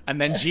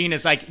 And then Jean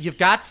is like, you've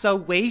got so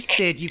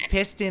wasted, you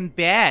pissed in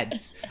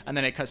beds. And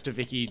then it cuts to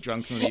Vicky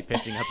drunkenly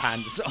pissing her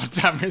pants on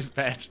Tamara's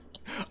bed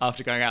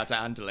after going out to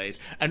Andale's.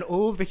 And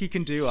all Vicky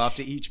can do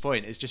after each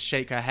point is just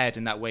shake her head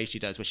in that way she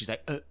does, where she's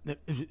like,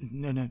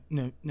 no.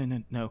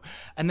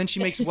 And then she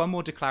makes one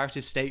more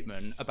declarative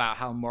statement about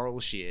how moral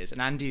she is.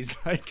 And Andy's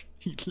like,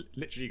 he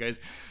literally goes,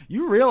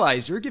 you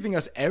realize you're giving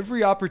us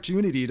every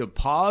opportunity to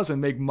pause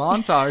and make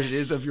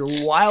montages of your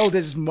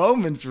wildest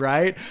moments,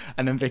 right?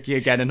 And then Vicky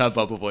again in her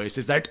bubble voice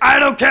is like, I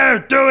don't care,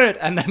 do it.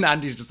 And then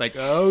Andy's just like,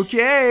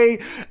 okay.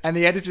 And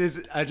the editors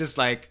are just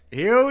like,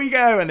 here we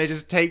go. And they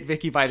just take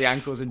Vicky by the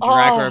ankles and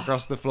drag her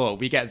across the floor.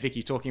 We get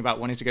Vicky talking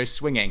about wanting to go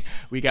swinging.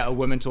 We get a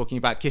woman talking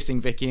about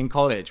kissing Vicky in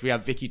college. We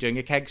have Vicky doing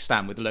a keg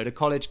stand with a load of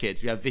college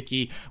kids. We have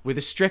Vicky with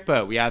a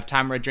stripper. We have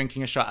Tamara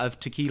drinking a shot of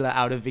tequila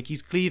out of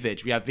Vicky's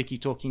cleavage. We have Vicky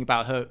talking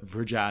about her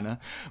vagina.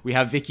 We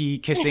have Vicky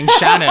kissing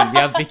Shannon. We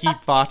have Vicky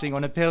farting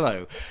on a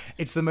pillow.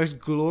 It's the most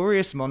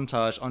glorious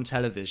montage on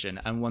television,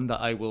 and one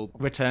that I will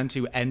return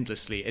to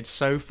endlessly. It's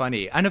so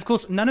funny. And of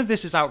course, none of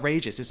this is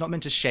outrageous. It's not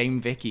meant to shame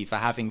Vicky for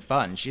having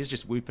fun. She is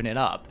just whooping it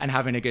up and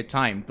having a good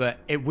time. But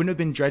it wouldn't have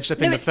been dredged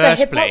up in the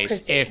first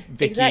place if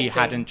Vicky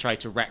hadn't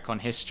tried to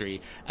retcon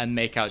history and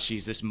make out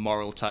she's this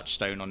moral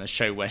touchstone on a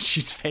show where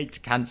she's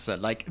faked cancer.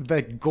 Like,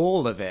 the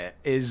gall of it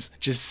is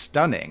just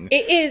stunning.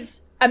 It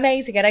is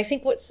amazing. And I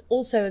think what's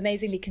also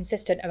amazingly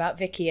consistent about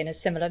Vicky, in a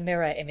similar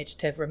mirror image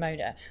to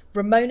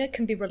Ramona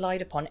can be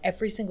relied upon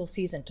every single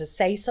season to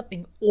say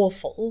something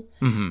awful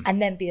and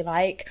then be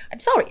like, I'm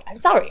sorry. No,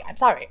 I'm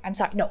sorry.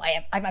 No,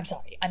 I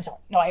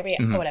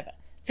am, or whatever.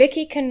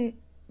 Vicky can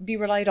be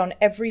relied on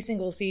every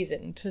single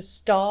season to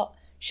start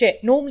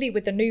shit, normally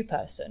with a new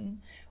person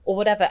or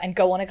whatever, and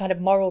go on a kind of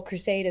moral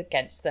crusade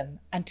against them,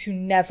 and to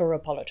never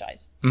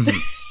apologize.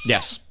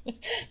 Yes.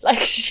 Like,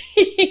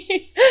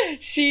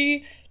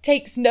 she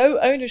takes no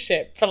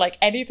ownership for like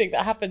anything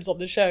that happens on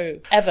the show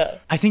ever.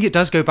 I think it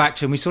does go back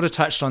to, and we sort of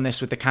touched on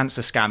this with the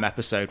cancer scam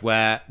episode,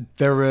 where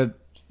there are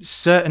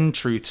certain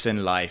truths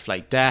in life,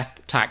 like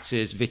death,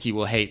 taxes. Vicky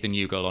will hate the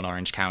new girl on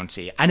Orange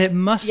County. And it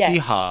must be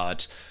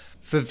hard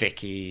for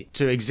Vicky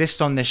to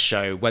exist on this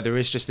show where there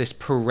is just this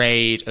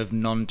parade of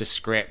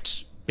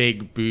nondescript,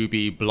 big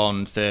booby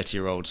blonde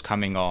 30-year-olds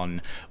coming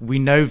on. We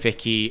know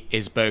Vicky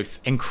is both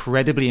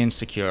incredibly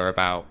insecure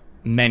about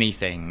many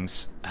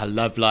things, her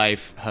love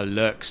life, her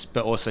looks,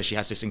 but also she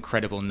has this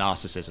incredible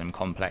narcissism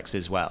complex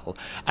as well.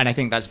 And I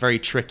think that's very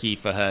tricky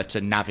for her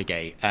to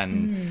navigate,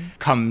 and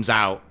comes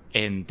out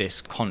in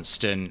this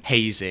constant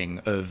hazing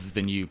of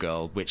the new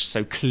girl, which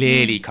so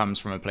clearly comes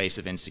from a place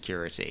of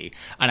insecurity.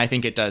 And I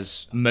think it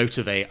does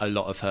motivate a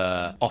lot of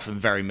her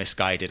often very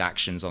misguided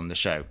actions on the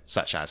show,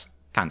 such as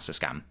cancer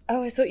scam.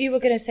 Oh, I thought you were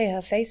going to say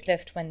her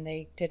facelift when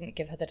they didn't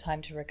give her the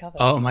time to recover.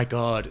 Oh my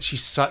God,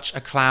 she's such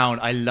a clown.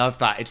 I love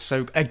that. It's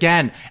so,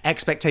 again,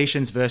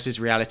 expectations versus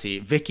reality.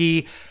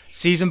 Vicky,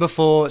 season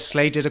before,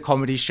 Slade did a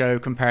comedy show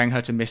comparing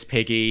her to Miss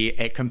Piggy.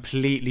 It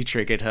completely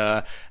triggered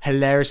her.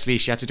 Hilariously,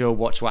 she had to do a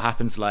Watch What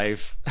Happens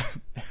Live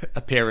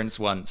appearance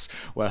once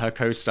where her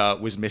co-star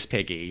was Miss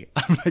Piggy.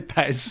 I'm like,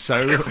 that is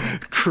so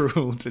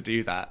cruel to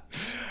do that.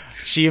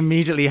 She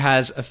immediately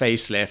has a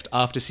facelift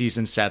after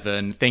season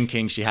 7,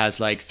 thinking she has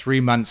like 3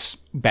 months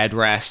bed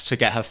rest to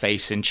get her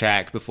face in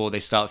check before they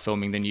start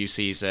filming the new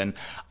season.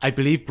 I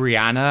believe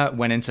Brianna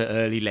went into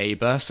early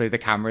labor, so the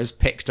cameras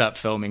picked up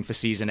filming for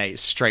season 8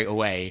 straight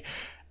away.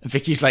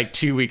 Vicky's like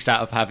 2 weeks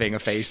out of having a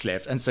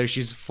facelift, and so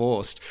she's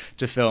forced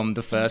to film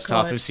the first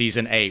half of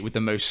season 8 with the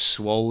most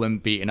swollen,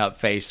 beaten up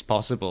face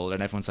possible.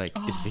 And everyone's like,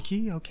 is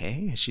Vicky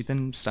okay? Has she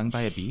been stung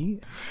by a bee?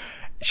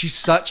 She's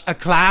such a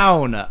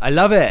clown. I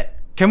love it.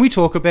 Can we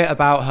talk a bit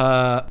about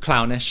her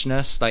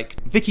clownishness?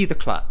 Like, Vicky the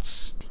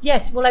Klutz.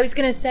 Yes, well, I was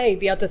going to say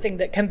the other thing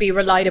that can be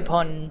relied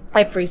upon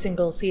every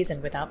single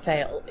season without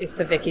fail is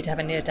for Vicky to have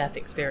a near-death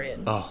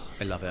experience. Oh,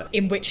 I love it.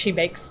 In which she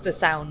makes the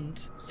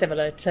sound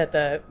similar to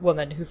the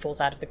woman who falls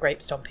out of the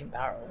grape stomping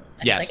barrel.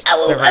 And yes. It's like,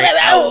 I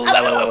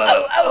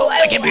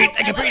can breathe,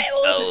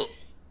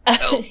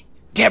 oh,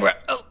 Deborah,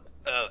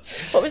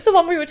 What was the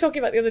one we were talking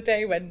about the other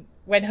day when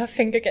her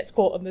finger gets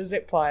caught on the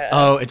zip wire?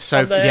 Oh, it's so...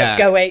 on the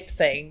Go Ape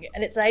thing.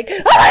 And it's like...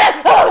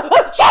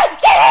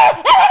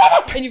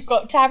 and you've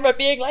got Tamra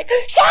being like,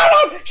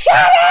 Shannon!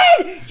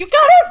 You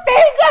got her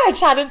finger! And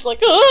Shannon's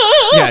like...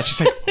 Yeah,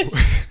 she's like...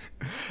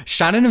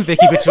 Shannon and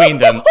Vicky between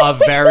them are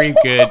very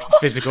good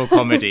physical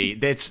comedy.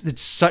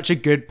 It's such a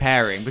good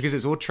pairing because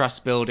it's all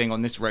trust building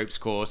on this ropes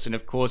course. And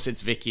of course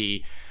it's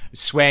Vicky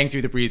swaying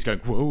through the breeze going,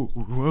 whoa,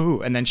 whoa.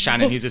 And then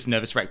Shannon, who's this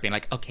nervous wreck, being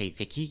like, okay,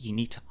 Vicky, you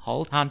need to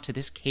hold on to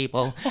this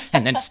cable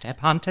and then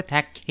step onto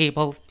that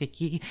cable,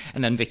 Vicky.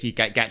 And then Vicky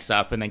gets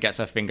up and then gets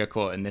her finger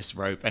caught in this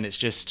rope. And it's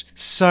just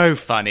so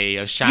funny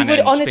of Shannon. You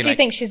would honestly like,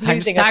 think she's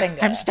losing her finger.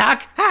 I'm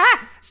stuck.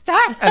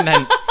 Stuck. And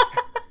then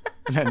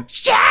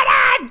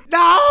Shannon!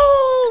 No!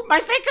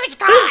 My finger's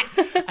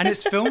gone! And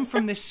it's filmed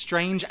from this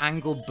strange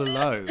angle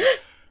below.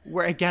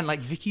 Where again,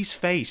 like Vicky's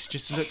face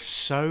just looks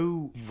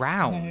so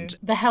round.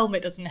 No, the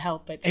helmet doesn't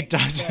help it. It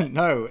doesn't,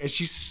 no.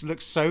 She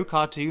looks so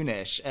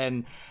cartoonish.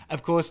 And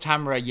of course,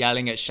 Tamara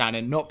yelling at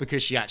Shannon, not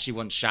because she actually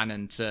wants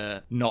Shannon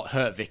to not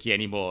hurt Vicky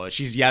anymore.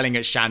 She's yelling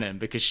at Shannon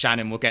because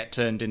Shannon will get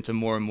turned into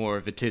more and more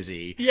of a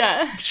tizzy.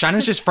 Yeah.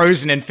 Shannon's just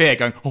frozen in fear,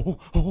 going,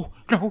 no,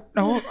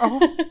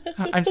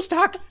 I'm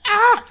stuck.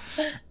 Ah!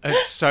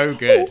 It's so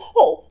good.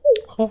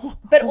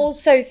 But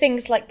also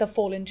things like the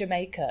fall in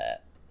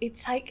Jamaica.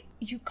 It's like,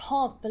 you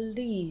can't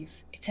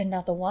believe it's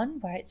another one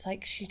where it's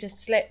like she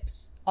just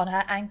slips on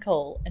her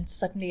ankle and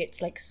suddenly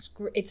it's like,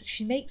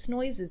 she makes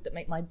noises that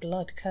make my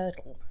blood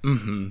curdle.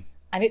 Mm-hmm.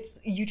 And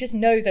you just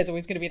know there's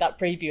always going to be that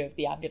preview of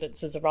the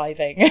ambulances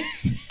arriving.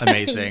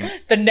 Amazing.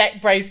 The neck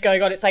brace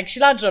going on. It's like, she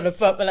landed on her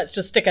foot, but let's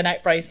just stick a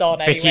neck brace on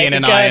Vicky anyway. in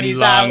an iron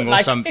lung or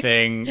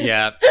something.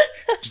 Yeah.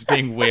 Just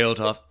being wheeled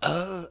off.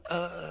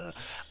 I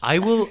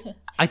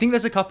think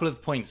there's a couple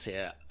of points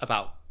here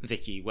about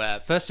Vicky,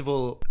 where first of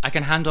all, I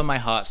can hand on my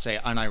heart say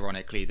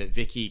unironically that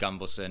Vicki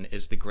Gunvalson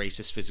is the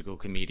greatest physical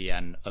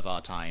comedian of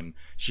our time.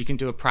 She can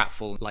do a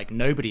pratfall like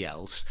nobody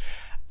else.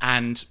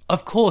 And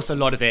of course, a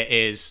lot of it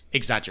is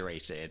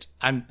exaggerated.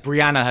 And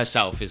Brianna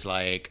herself is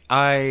like,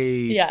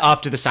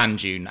 after the sand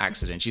dune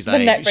accident, she's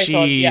like,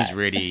 she's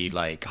really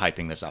like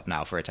hyping this up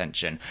now for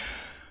attention.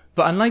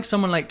 But unlike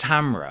someone like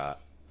Tamra,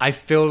 I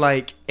feel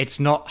like it's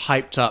not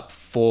hyped up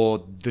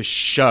for the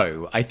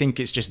show. I think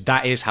it's just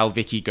that is how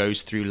Vicky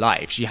goes through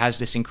life. She has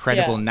this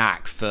incredible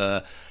knack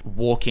for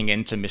walking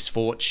into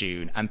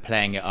misfortune and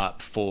playing it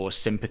up for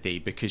sympathy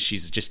because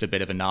she's just a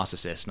bit of a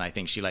narcissist. And I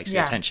think she likes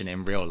the attention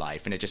in real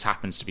life and it just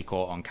happens to be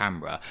caught on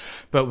camera.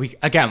 But we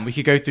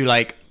could go through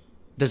like,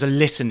 there's a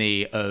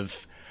litany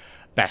of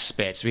best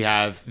bits. We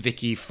have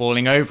Vicky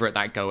falling over at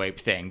that Go Ape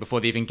thing before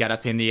they even get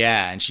up in the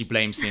air and she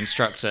blames the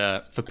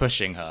instructor for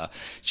pushing her.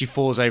 She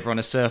falls over on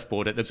a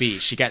surfboard at the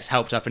beach. She gets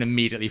helped up and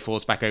immediately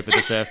falls back over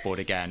the surfboard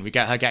again. We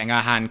get her getting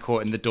her hand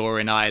caught in the door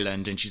in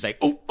Ireland and she's like,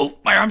 oh,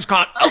 my arm's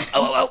caught.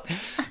 Oh.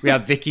 We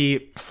have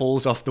Vicky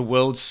falls off the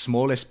world's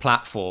smallest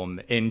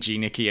platform in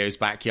Gina Keogh's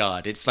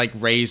backyard. It's like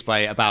raised by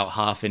about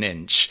half an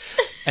inch.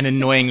 And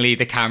annoyingly,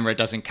 the camera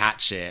doesn't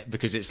catch it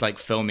because it's like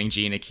filming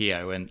Gina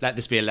Keogh. And let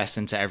this be a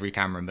lesson to every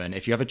cameraman.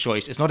 If you have a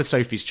choice, it's not a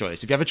Sophie's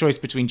choice. If you have a choice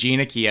between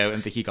Gina Keogh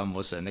and Vicki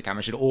Gunvalson, the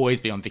camera should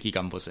always be on Vicki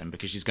Gunvalson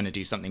because she's going to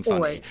do something funny.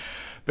 Always.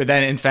 But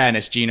then in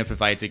fairness, Gina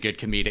provides a good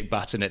comedic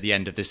button at the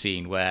end of the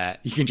scene where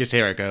you can just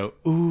hear her go,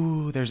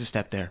 ooh, there's a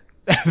step there.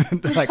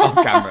 Like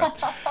off camera.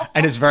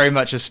 And it's very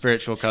much a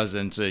spiritual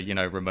cousin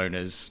to,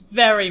 Ramona's.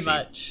 Very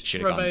much.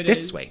 Should have gone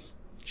this way.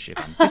 Should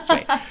have gone this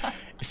way.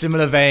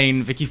 Similar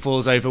vein, Vicky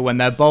falls over when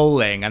they're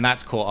bowling, and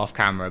that's caught off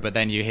camera. But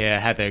then you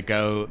hear Heather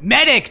go,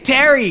 medic,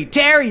 Terry,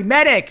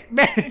 medic.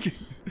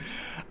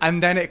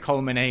 And then it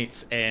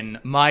culminates in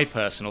my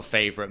personal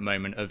favourite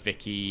moment of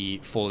Vicky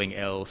falling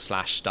ill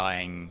 /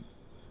 dying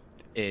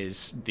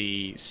is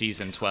the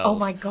season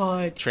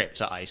 12 trip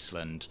to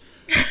Iceland.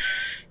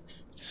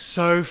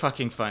 So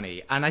fucking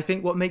funny. And I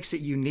think what makes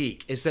it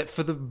unique is that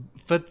for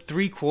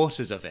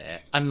 3/4 of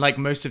it, unlike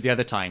most of the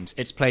other times,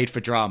 it's played for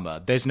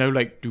drama. There's no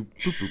like boop,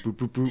 boop, boop, boop,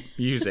 boop, boop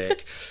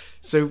music.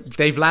 So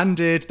they've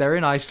landed, they're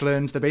in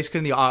Iceland, they're basically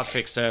in the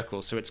Arctic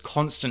Circle, so it's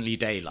constantly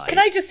daylight. Can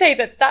I just say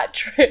that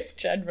trip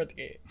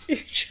generally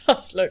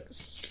just looks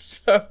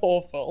so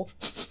awful.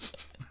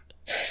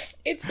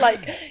 It's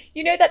like,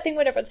 you know that thing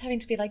when everyone's having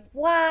to be like,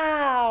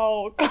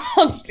 wow,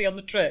 constantly on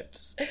the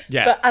trips.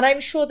 Yeah. And I'm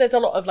sure there's a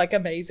lot of like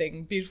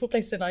amazing, beautiful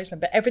places in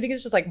Iceland, but everything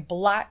is just like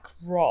black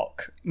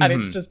rock and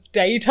it's just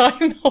daytime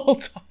the whole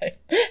time.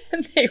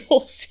 And they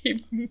all seem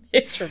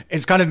miserable.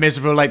 It's kind of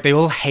miserable. Like they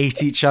all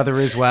hate each other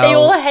as well. They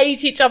all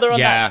hate each other on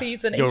Yeah, that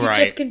season. And you're you right.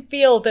 just can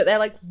feel that they're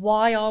like,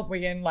 why aren't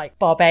we in like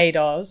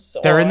Barbados?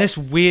 They're in this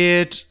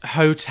weird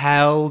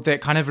hotel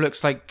that kind of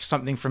looks like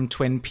something from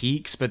Twin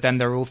Peaks, but then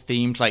they're all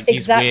themed like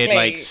these weird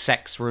like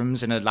sex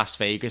rooms in a Las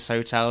Vegas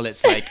hotel.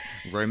 It's like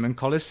Roman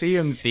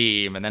Colosseum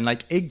theme and then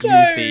like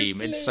igloo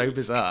theme. It's so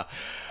bizarre.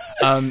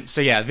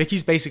 So yeah,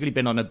 Vicky's basically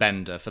been on a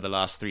bender for the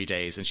last 3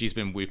 days and she's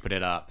been whooping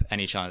it up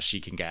any chance she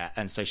can get.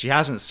 And so she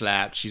hasn't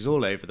slept. She's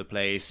all over the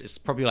place. It's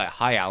probably like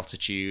high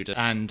altitude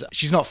and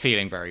she's not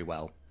feeling very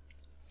well.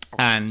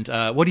 And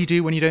what do you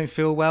do when you don't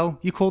feel well?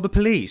 You call the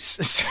police.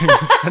 So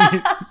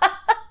suddenly,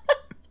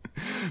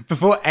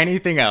 before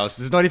anything else,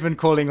 there's not even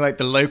calling like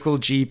the local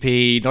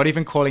GP, not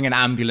even calling an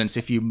ambulance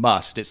if you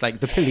must. It's like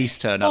the police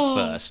turn up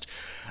first.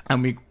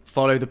 And we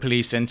follow the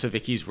police into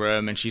Vicky's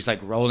room and she's like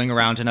rolling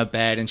around in her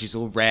bed and she's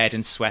all red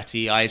and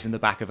sweaty, eyes in the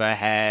back of her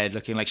head,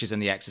 looking like she's in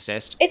The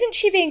Exorcist. Isn't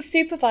she being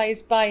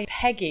supervised by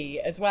Peggy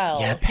as well?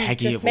 Yeah,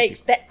 Peggy. Who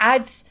just that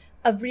adds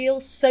a real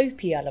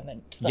soapy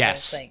element to the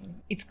Yes. whole thing.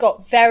 It's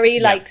got very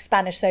like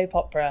Spanish soap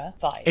opera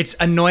vibes. It's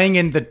annoying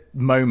in the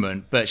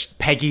moment, but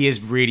Peggy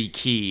is really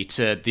key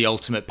to the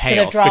ultimate the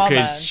payoff drama.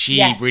 because she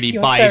Yes, really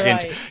you're buys so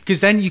into. right.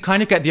 Because then you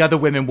kind of get the other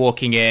women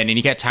walking in, and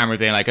you get Tamara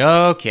being like,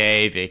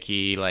 "Okay,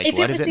 Vicky, like, if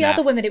what it was is it the now?"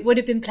 other women, it would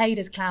have been played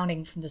as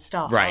clowning from the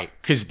start. Right,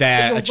 because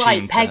they're But you're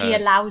attuned right. Peggy to her.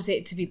 allows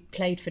it to be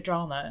played for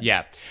drama.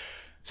 Yeah.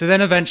 So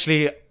then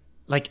eventually,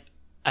 like,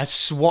 a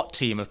SWAT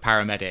team of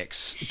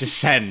paramedics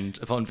descend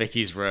upon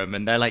Vicky's room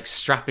and they're like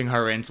strapping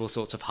her into all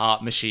sorts of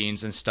heart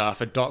machines and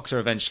stuff. A doctor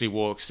eventually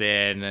walks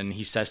in and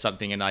he says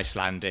something in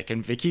Icelandic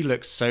and Vicky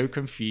looks so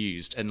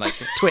confused and like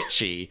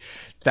twitchy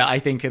that I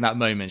think in that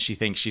moment she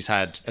thinks she's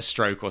had a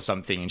stroke or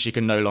something and she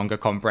can no longer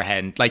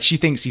comprehend. Like she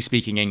thinks he's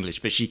speaking English,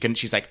 but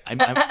she's like,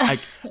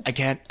 I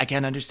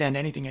can't understand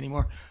anything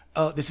anymore.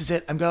 Oh, this is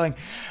it. I'm going.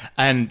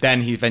 And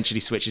then he eventually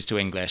switches to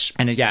English.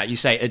 And yeah, you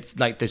say it's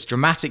like this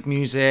dramatic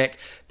music.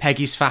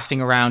 Peggy's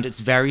faffing around. It's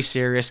very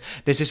serious.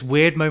 There's this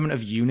weird moment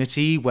of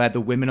unity where the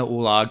women are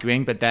all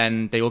arguing, but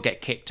then they all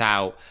get kicked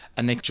out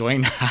and they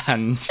join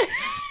hands.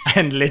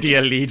 And Lydia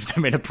leads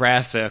them in a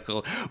prayer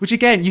circle, which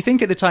again, you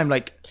think at the time,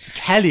 like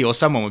Kelly or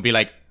someone would be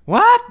like,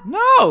 what?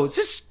 No, this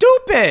is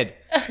stupid.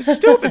 It's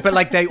stupid. But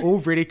like they all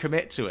really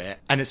commit to it.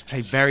 And it's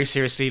played very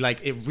seriously. Like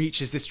it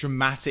reaches this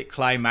dramatic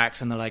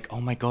climax and they're like,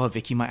 oh my God,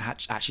 Vicky might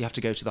actually have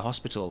to go to the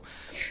hospital.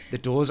 The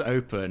doors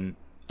open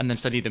and then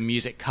suddenly the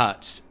music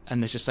cuts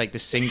and there's just like the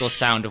single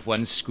sound of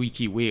one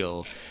squeaky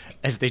wheel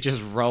as they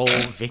just roll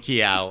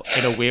Vicky out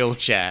in a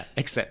wheelchair,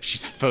 except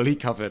she's fully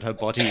covered her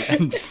body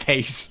and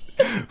face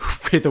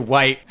with a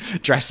white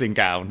dressing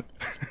gown.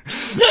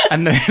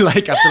 And they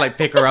like have to like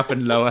pick her up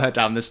and lower her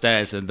down the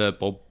stairs and the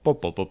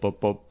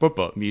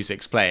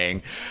music's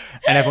playing.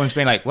 And everyone's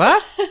being like,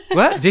 what?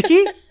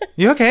 Vicky?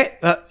 You okay?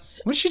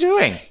 What's she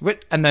doing?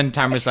 And then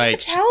Tamara's like,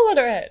 Towel on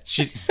her head.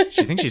 she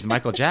thinks she's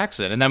Michael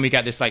Jackson. And then we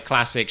get this like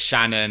classic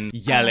Shannon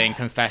yelling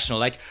confessional,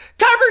 like,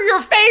 cover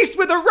your face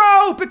with a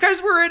robe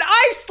because we're in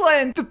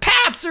Iceland. The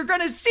paps are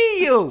going to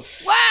see you.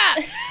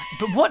 What?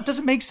 But what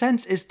doesn't make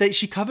sense is that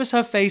she covers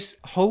her face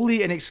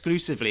wholly and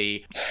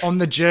exclusively on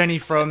the journey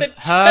from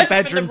her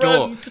bedroom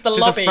door to the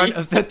lobby. front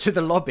of to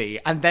the lobby.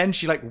 And then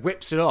she like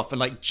whips it off and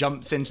like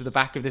jumps into the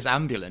back of this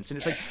ambulance. And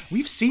it's like,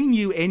 we've seen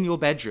you in your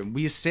bedroom.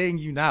 We are seeing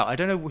you now. I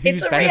don't know whose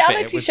It's a benefit it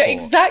reality was show. for.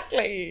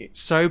 Exactly.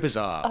 So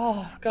bizarre.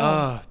 Oh,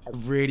 God.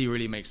 Really,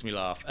 really makes me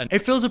laugh. And it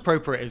feels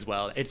appropriate as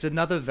well. It's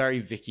another very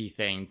Vicky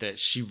thing that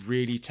she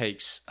really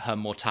takes her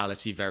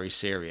mortality very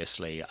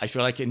seriously. I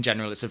feel like in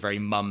general, it's a very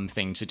mum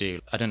thing to do.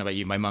 I don't know about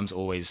you. My mum's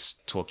always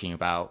talking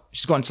about,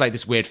 she's got into like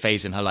this weird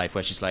phase in her life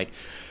where she's like,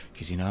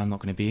 because, you know, I'm not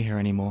going to be here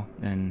anymore.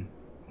 And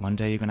one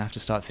day you're going to have to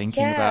start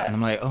thinking about, and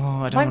I'm like,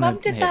 oh, I don't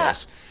want to hear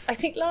this. I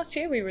think last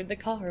year we were in the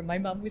car and my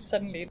mum was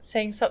suddenly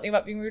saying something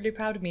about being really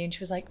proud of me and she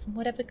was like, from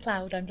whatever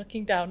cloud I'm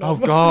looking down on.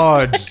 Oh,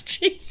 God.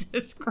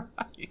 Jesus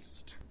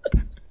Christ.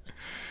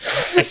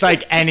 It's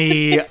like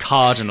any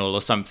cardinal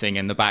or something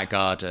in the back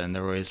garden.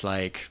 They're always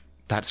like,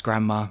 that's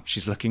Grandma.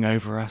 She's looking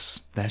over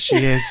us. There she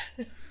is.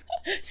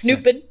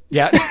 Snooping.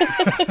 Yeah.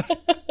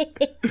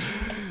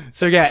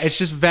 So yeah, it's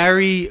just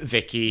very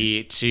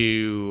Vicky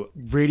to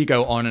really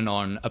go on and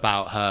on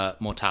about her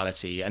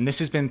mortality. And this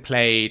has been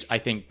played, I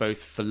think,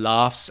 both for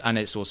laughs and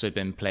it's also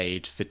been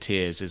played for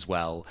tears as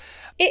well.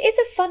 It is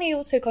a funny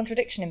also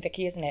contradiction in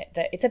Vicky, isn't it?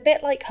 That it's a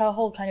bit like her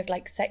whole kind of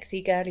like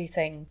sexy girly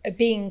thing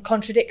being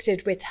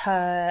contradicted with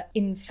her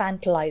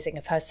infantilizing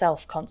of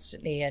herself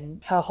constantly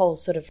and her whole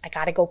sort of, I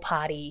gotta go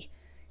potty.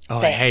 Oh,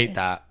 I hate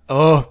that.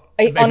 Oh,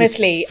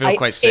 honestly, feel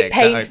quite sick. It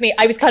pained me.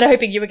 I was kind of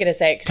hoping you were going to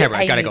say it because it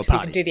I gotta pained go me to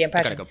potty. even do the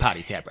impression. I gotta go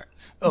potty, Tara.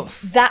 Oh.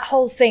 That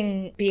whole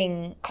thing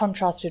being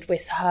contrasted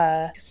with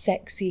her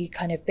sexy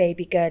kind of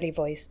baby girly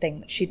voice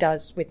thing that she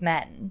does with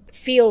men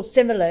feels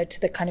similar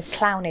to the kind of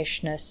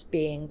clownishness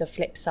being the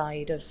flip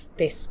side of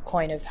this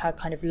kind of her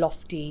kind of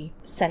lofty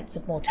sense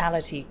of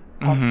mortality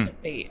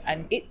constantly. Mm-hmm.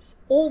 And it's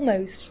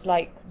almost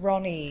like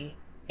Ronnie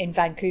in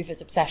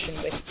Vancouver's obsession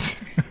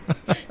with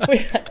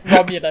like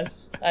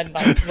Romulus and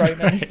like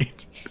Roman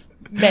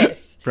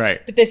myth.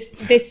 Right. But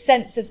this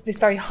sense of this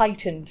very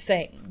heightened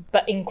thing,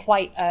 but in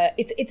quite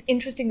it's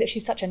interesting that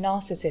she's such a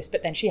narcissist,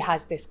 but then she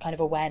has this kind of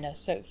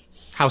awareness of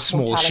how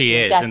small she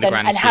is in the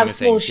grand scheme of things. And how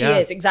small she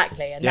is,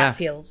 exactly. And that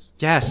feels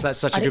yes, that's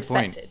such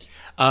unexpected. A good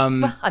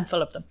point. Well, I'm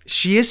full of them.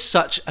 She is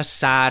such a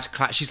sad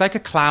she's like a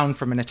clown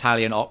from an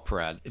Italian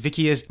opera.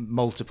 Vicky is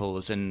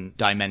multiples and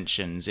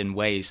dimensions in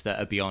ways that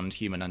are beyond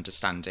human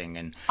understanding,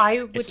 and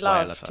I would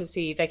love to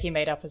see Vicky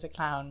made up as a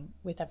clown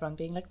with everyone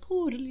being like,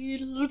 poor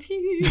little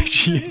Piero.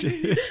 She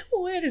did.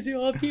 Where is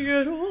your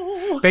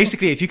Piero?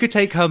 Basically, if you could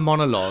take her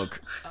monologue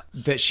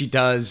that she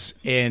does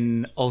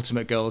in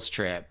Ultimate Girls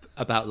Trip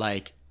about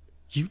like,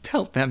 you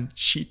tell them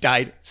she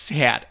died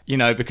sad,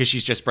 because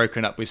she's just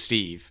broken up with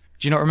Steve.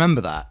 Do you not remember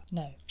that?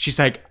 No. She's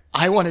like,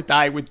 I want to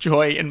die with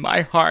joy in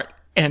my heart,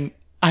 and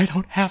I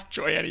don't have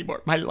joy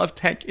anymore. My love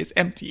tank is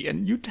empty,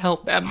 and you tell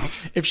them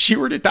if she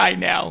were to die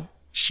now,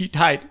 she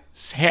died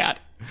sad.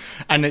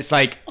 And it's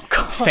like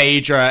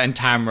Phaedra and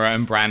Tamara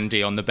and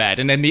Brandy on the bed.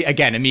 And then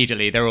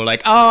immediately they're all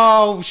like,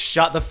 oh,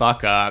 shut the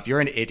fuck up. You're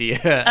an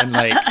idiot. And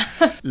like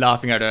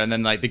laughing at her. And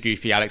then like the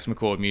goofy Alex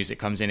McCord music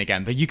comes in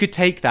again. But you could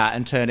take that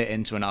and turn it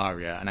into an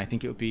aria. And I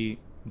think it would be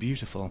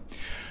beautiful.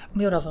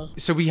 Beautiful.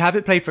 So we have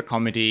it played for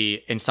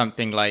comedy in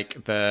something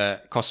like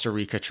the Costa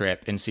Rica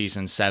trip in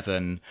season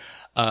 7.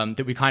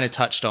 That we kind of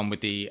touched on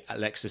with the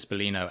Alexis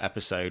Bellino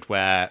episode,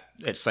 where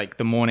it's like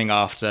the morning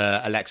after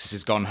Alexis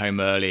has gone home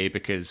early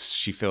because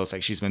she feels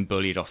like she's been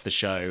bullied off the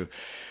show.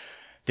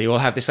 They all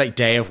have this like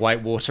day of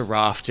whitewater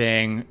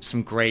rafting,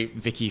 some great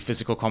Vicky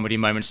physical comedy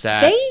moments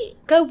there. They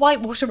go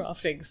whitewater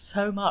rafting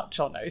so much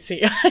on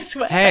OC. I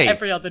swear,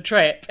 every other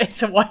trip,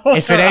 it's a whitewater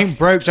If it ain't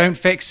broke, don't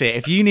fix it.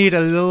 If you need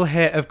a little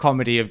hit of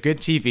comedy, of good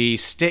TV,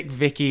 stick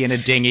Vicky in a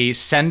dinghy,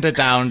 send her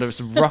down to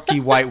some rocky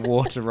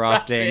whitewater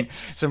rafting,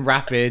 some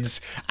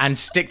rapids, and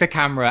stick the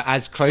camera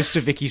as close to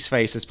Vicky's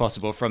face as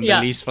possible from the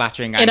least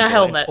flattering angle. In a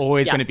helmet. It's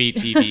always going to be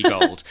TV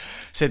gold.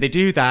 So they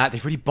do that.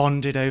 They've really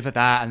bonded over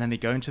that. And then they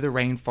go into the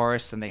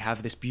rainforest and they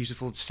have this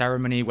beautiful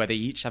ceremony where they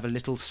each have a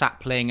little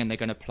sapling and they're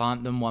going to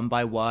plant them one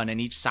by one.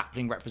 And each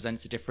sapling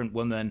represents a different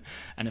woman.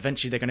 And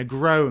eventually they're going to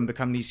grow and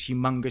become these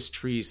humongous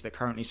trees that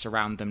currently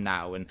surround them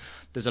now. And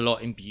there's a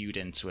lot imbued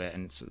into it.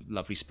 And it's a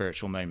lovely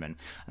spiritual moment.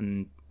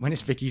 And when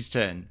it's Vicky's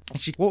turn,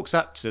 she walks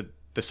up to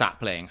the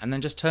sapling and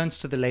then just turns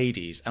to the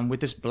ladies. And with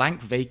this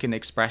blank, vacant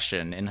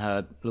expression in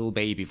her little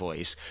baby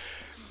voice,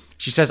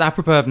 she says,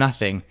 apropos of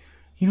nothing,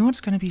 you know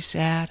what's going to be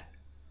sad?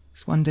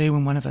 It's one day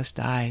when one of us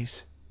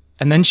dies.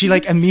 And then she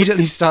like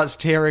immediately starts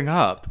tearing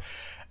up.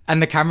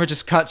 And the camera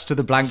just cuts to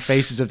the blank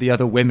faces of the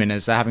other women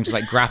as they're having to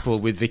like grapple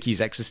with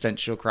Vicky's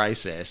existential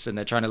crisis. And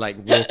they're trying to like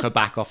walk her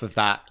back off of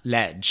that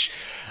ledge.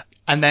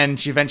 And then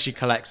she eventually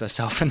collects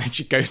herself and then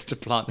she goes to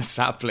plant the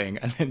sapling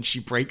and then she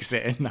breaks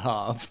it in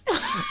half.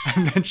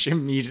 And then she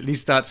immediately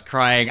starts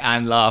crying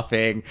and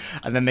laughing.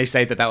 And then they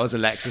say that was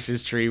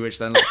Alexis's tree, which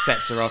then like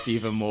sets her off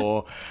even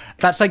more.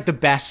 That's like the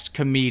best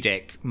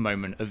comedic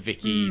moment of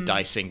Vicky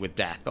dicing with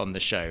death on the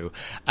show.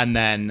 And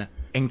then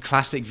in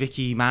classic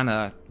Vicky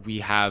manner, we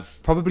have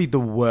probably the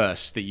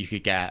worst that you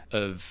could get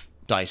of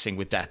dicing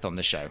with death on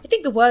the show. I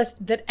think the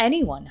worst that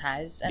anyone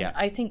has, and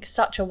I think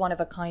such a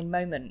one-of-a-kind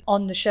moment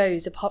on the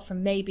shows, apart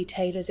from maybe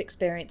Taylor's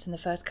experience in the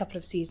first couple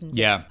of seasons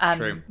of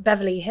true.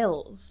 Beverly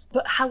Hills.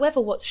 But however,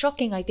 what's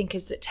shocking, I think,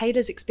 is that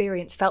Taylor's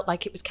experience felt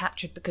like it was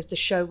captured because the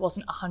show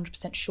wasn't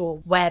 100%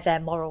 sure where their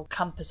moral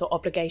compass or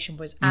obligation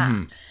was at.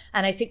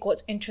 And I think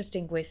what's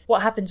interesting with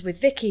what happens with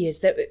Vicky is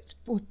that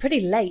we're pretty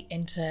late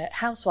into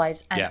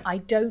Housewives, and I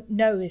don't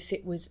know if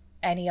it was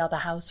any other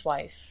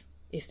housewife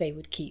if they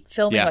would keep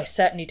filming. I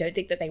certainly don't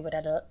think that they would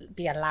ever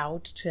be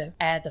allowed to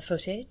air the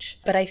footage.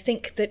 But I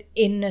think that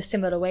in a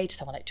similar way to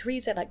someone like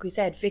Teresa, like we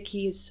said,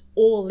 Vicky's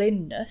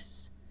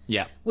all-inness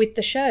with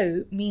the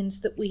show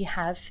means that we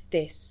have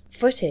this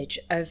footage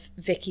of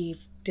Vicky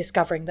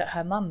discovering that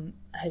her mum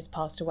has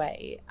passed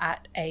away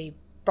at a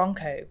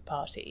Bronco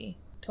party.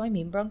 Do I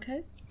mean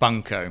Bronco?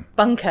 Bunko.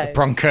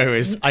 Bronco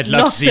is... I'd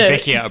love to see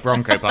Vicky at a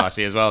Bronco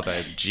party as well, though.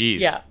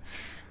 Jeez. Yeah.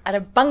 At a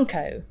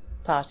Bunko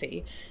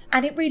party.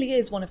 And it really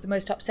is one of the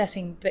most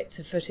upsetting bits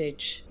of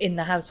footage in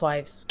the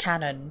Housewives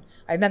canon.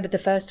 I remember the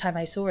first time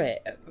I saw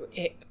it,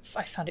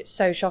 I found it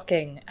so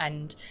shocking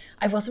and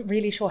I wasn't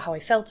really sure how I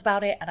felt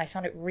about it, and I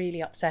found it really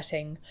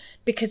upsetting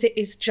because it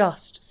is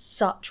just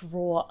such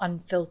raw,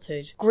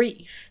 unfiltered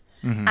grief.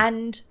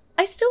 And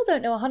I still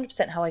don't know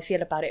 100% how I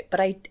feel about it, but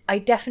I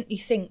definitely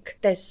think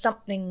there's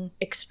something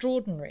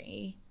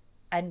extraordinary,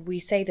 and we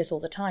say this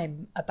all the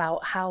time,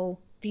 about how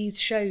these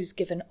shows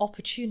give an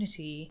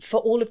opportunity for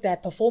all of their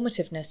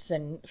performativeness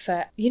and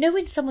for, you know,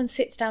 when someone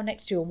sits down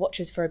next to you and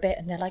watches for a bit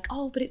and they're like,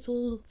 oh, but it's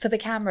all for the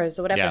cameras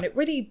or whatever. Yeah. And it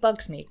really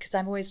bugs me because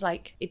I'm always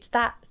like, it's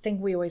that thing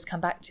we always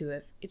come back to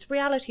of it's a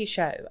reality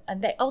show.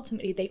 And they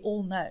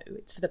all know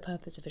it's for the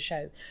purpose of a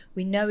show.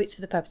 We know it's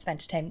for the purpose of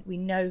entertainment. We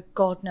know,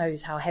 God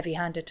knows how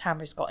heavy-handed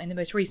Tamara's got in the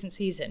most recent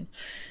season.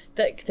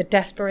 The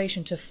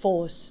desperation to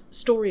force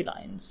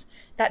storylines.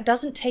 That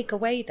doesn't take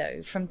away,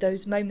 though, from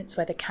those moments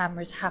where the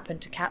cameras happen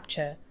to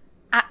capture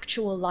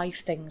actual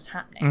life things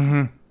happening.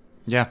 Mm-hmm.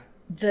 Yeah.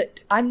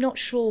 That I'm not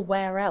sure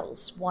where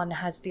else one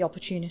has the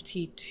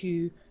opportunity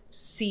to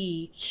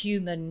see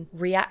human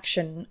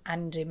reaction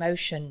and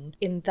emotion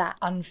in that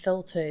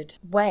unfiltered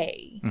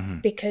way,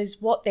 because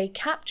what they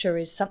capture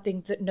is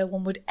something that no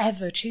one would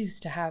ever choose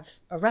to have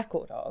a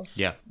record of.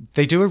 Yeah.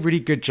 They do a really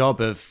good job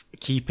of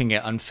keeping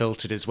it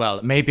unfiltered as well.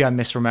 Maybe I'm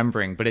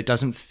misremembering, but it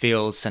doesn't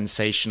feel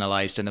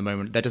sensationalized in the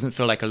moment. There doesn't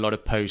feel like a lot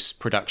of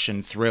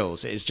post-production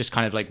thrills. It's just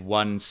kind of like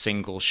one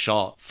single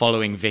shot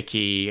following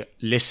Vicki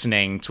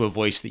listening to a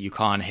voice that you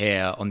can't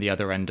hear on the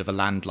other end of a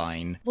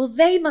landline. Well,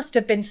 they must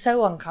have been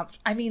so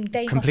uncomfortable. I mean,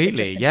 they completely, must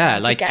have just been yeah. trying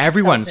to Like get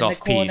everyone's themselves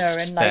off in the corner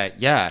piece. and, like,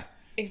 Yeah.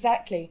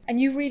 Exactly.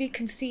 And you really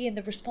can see in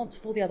the response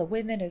of all the other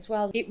women as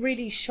well. It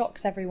really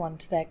shocks everyone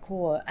to their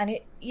core. And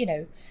it, you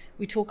know,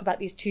 we talk about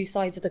these two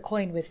sides of the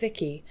coin with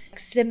Vicki.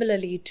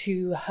 Similarly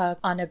to her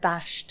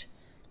unabashed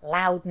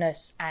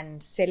loudness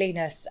and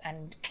silliness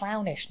and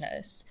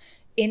clownishness,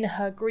 in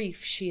her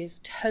grief, she is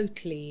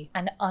totally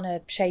and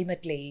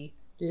unashamedly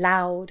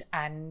loud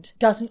and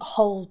doesn't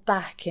hold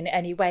back in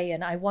any way.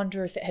 And I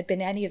wonder if it had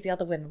been any of the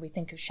other women, we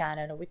think of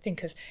Shannon or we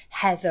think of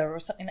Heather or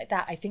something like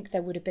that, I think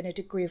there would have been a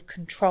degree of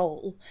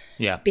control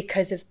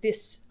because of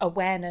this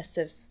awareness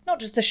of not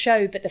just the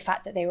show but the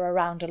fact that they were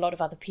around a lot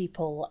of other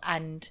people.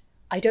 And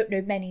I don't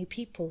know many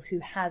people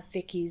who have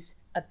Vicki's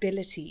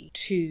ability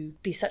to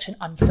be such an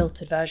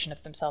unfiltered version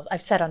of themselves.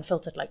 I've said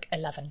unfiltered like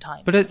 11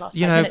 times in the last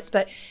 5 minutes,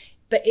 but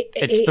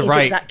it's the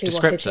right exactly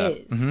descriptor. What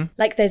it is. Mm-hmm.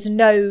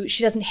 Like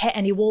she doesn't hit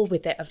any wall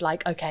with it of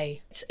like,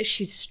 okay,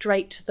 she's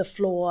straight to the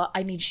floor.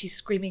 I mean, she's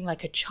screaming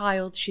like a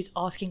child. She's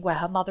asking where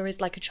her mother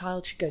is like a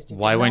child. She goes through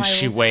why denial. won't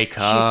she wake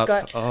up?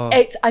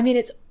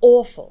 It's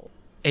awful.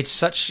 It's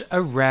such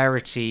a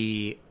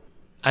rarity.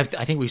 I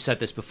think we've said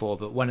this before,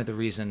 but one of the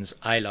reasons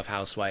I love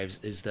Housewives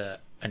is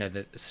that, I know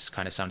that this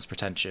kind of sounds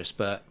pretentious,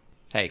 but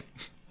hey,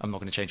 I'm not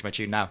going to change my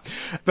tune now.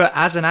 But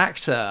as an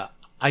actor,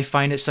 I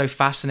find it so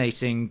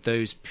fascinating,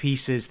 those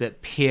pieces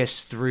that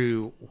pierce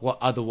through what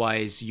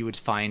otherwise you would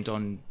find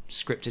on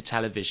scripted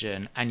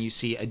television, and you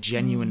see a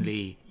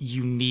genuinely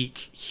unique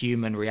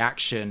human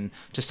reaction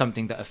to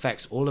something that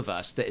affects all of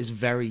us that is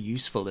very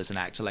useful as an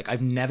actor. Like,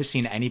 I've never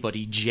seen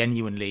anybody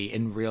genuinely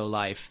in real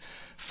life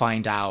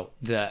find out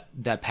that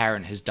their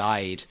parent has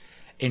died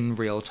in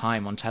real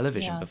time on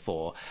television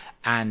before,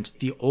 and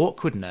the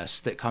awkwardness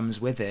that comes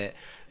with it.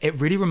 It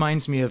really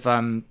reminds me of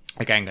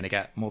again, going to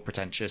get more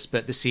pretentious,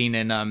 but the scene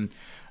in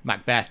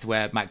Macbeth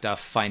where Macduff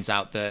finds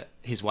out that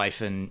his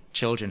wife and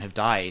children have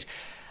died.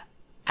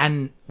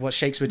 And what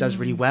Shakespeare does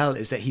really well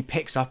is that he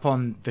picks up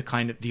on the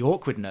kind of the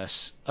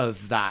awkwardness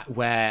of that,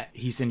 where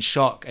he's in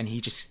shock and he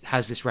just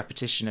has this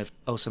repetition of,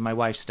 oh, so my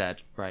wife's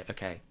dead, right?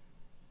 Okay.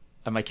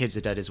 And my kids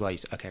are dead as well. You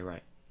say, okay,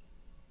 right.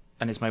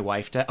 And is my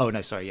wife dead? Oh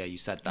no, sorry, yeah, you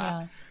said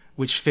that.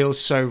 Which feels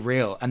so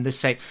real. And the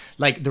same,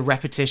 like the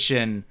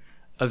repetition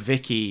of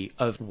Vicki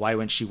of why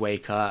won't she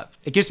wake up,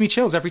 it gives me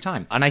chills every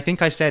time. And I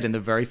think I said in the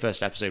very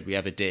first episode we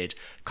ever did,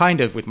 kind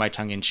of with my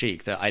tongue in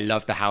cheek, that I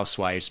love the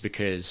Housewives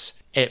because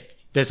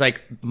there's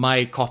like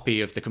my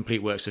copy of the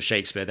complete works of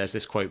Shakespeare, there's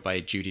this quote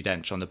by Judi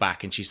Dench on the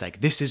back, and she's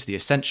like, this is the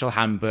essential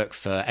handbook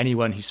for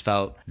anyone who's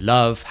felt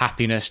love,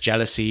 happiness,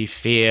 jealousy,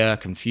 fear,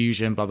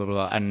 confusion, blah blah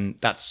blah. And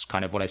that's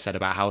kind of what I said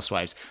about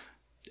Housewives.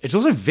 It's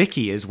also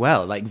Vicki as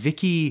well. Like,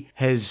 Vicki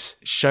has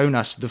shown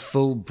us the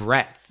full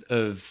breadth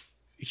of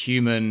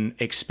human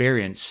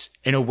experience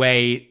in a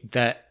way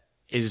that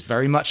is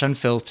very much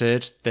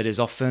unfiltered, that is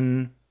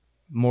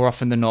more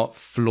often than not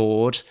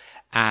flawed,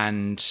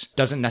 and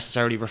doesn't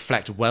necessarily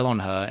reflect well on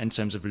her in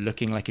terms of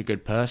looking like a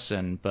good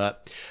person.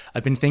 But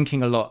I've been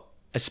thinking a lot,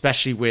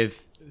 especially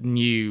with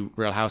new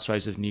Real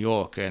Housewives of New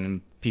York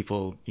and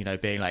people, you know,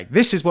 being like,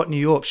 this is what New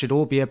York should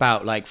all be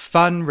about, like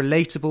fun,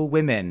 relatable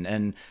women.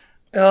 And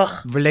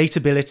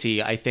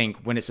relatability, I think,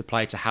 when it's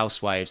applied to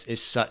Housewives,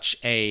 is such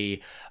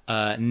a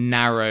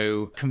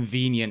narrow,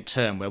 convenient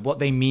term, where what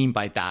they mean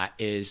by that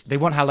is they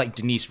want how like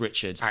Denise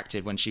Richards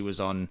acted when she was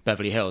on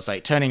Beverly Hills,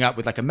 like turning up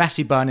with like a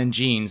messy bun and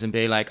jeans and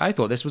being like, I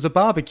thought this was a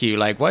barbecue,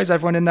 like why is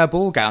everyone in their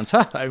ball gowns?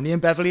 Only in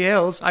Beverly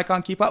Hills, I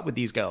can't keep up with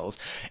these girls.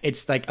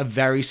 It's like a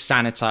very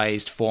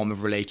sanitized form of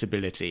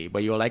relatability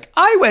where you're like,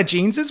 I wear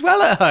jeans as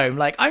well at home,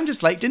 like I'm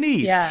just like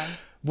Denise.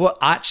 What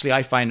actually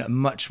I find a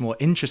much more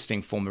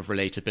interesting form of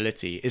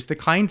relatability is the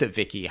kind that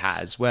Vicki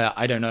has, where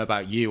I don't know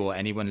about you or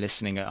anyone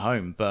listening at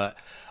home, but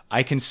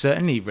I can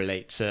certainly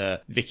relate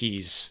to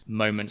Vicki's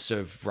moments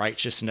of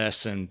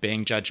righteousness and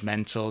being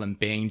judgmental and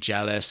being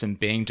jealous and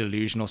being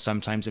delusional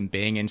sometimes and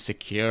being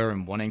insecure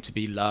and wanting to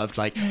be loved.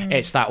 Like,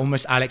 it's that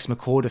almost Alex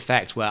McCord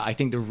effect where I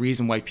think the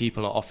reason why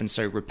people are often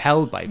so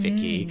repelled by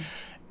Vicki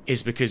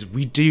is because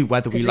we do,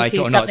 whether we like it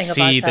or not,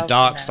 see the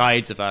dark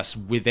sides of us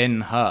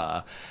within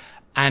her.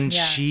 And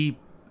she,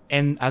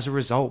 as a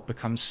result,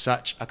 becomes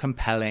such a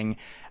compelling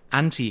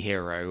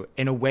anti-hero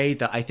in a way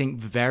that I think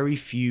very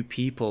few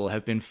people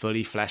have been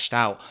fully fleshed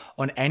out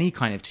on any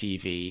kind of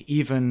TV,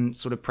 even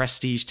sort of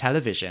prestige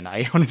television.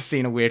 I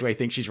honestly, in a weird way,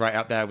 think she's right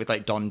up there with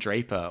like Don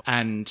Draper.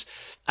 And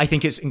I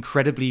think it's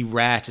incredibly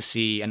rare to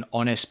see an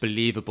honest,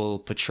 believable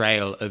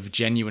portrayal of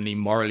genuinely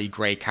morally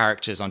grey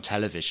characters on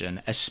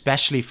television,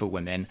 especially for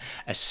women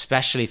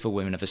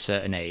of a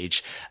certain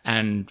age.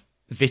 And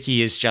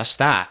Vicki is just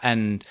that.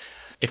 And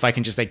if I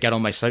can just like get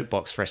on my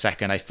soapbox for a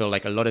second, I feel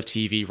like a lot of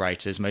TV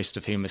writers, most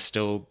of whom are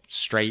still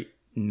straight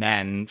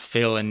men,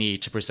 feel a need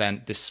to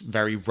present this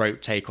very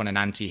rote take on an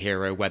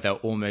anti-hero where they're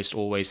almost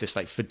always this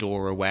like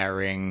fedora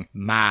wearing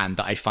man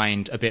that I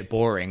find a bit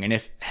boring. And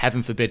if,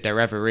 heaven forbid,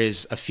 there ever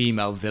is a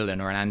female villain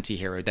or an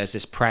anti-hero, there's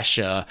this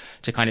pressure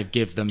to kind of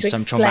give them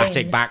some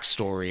traumatic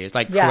backstory. It's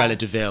like Cruella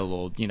de Vil,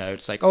 or, you know,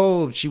 it's like,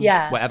 oh,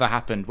 whatever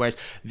happened. Whereas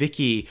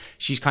Vicki,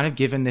 she's kind of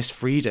given this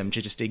freedom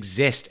to just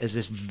exist as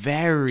this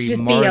very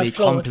morally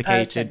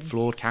complicated,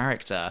 flawed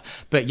character.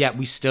 But yet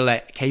we still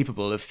are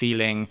capable of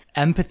feeling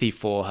empathy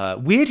for her.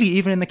 Weirdly,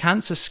 even in the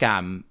cancer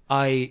scam,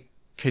 I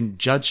can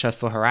judge her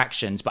for her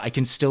actions, but I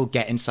can still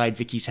get inside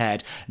Vicki's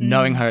head,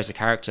 knowing her as a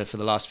character for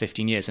the last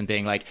 15 years and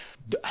being like,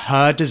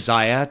 her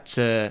desire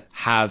to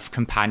have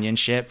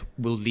companionship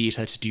will lead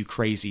her to do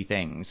crazy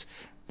things.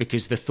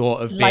 Because the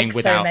thought of being like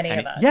without so many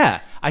of us.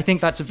 Yeah, I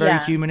think that's a very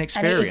human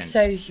experience.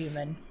 And it is so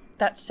human.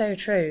 That's so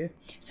true.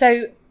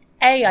 So,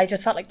 I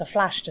just felt like the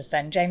Flash just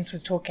then. James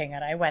was talking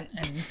and I went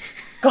and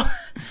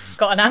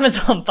got an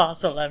Amazon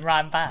parcel and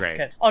ran back. Great.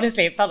 And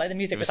honestly, it felt like the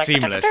music was like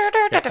seamless.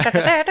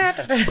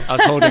 I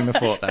was holding the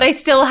fort there. But I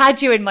still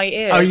had you in my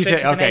ears. Oh, you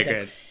did?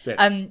 Okay,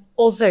 good.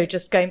 Also,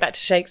 just going back to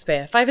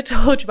Shakespeare, if I ever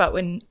told you about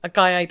when a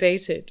guy I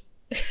dated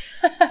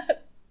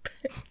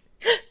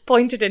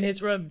pointed in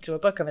his room to a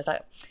book and was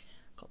like,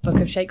 got a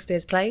book of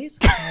Shakespeare's plays?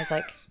 And I was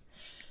like,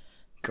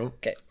 cool.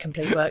 Get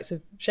complete works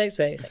of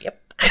Shakespeare. He's like, yep.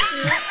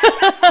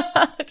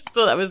 I just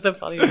thought that was the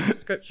funniest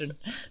description.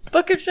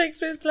 Book of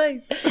Shakespeare's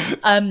plays.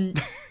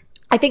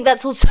 I think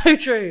that's also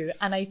true.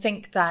 And I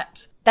think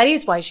that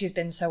is why she's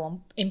been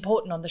so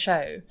important on the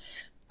show.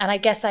 And I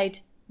guess I'd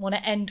want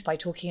to end by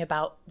talking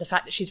about the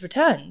fact that she's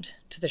returned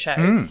to the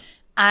show.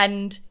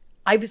 And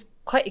I was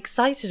quite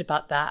excited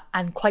about that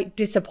and quite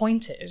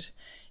disappointed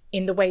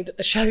in the way that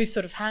the show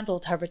sort of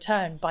handled her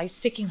return by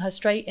sticking her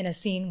straight in a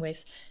scene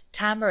with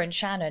Tamara and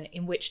Shannon,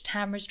 in which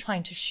Tamara's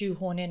trying to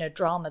shoehorn in a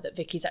drama that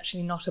Vicki's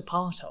actually not a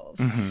part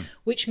of,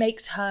 which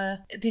makes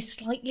her this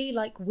slightly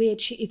like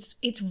weird.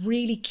 It's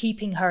really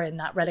keeping her in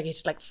that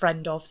relegated like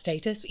friend of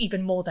status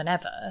even more than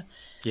ever.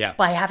 Yeah.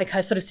 By having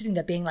her sort of sitting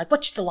there being like,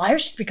 "What? She's the liar.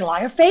 She speaks a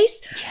liar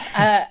face,"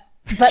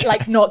 but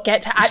like not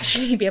get to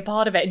actually be a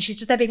part of it, and she's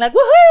just there being like,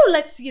 "Woohoo!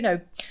 Let's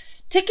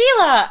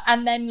tequila,"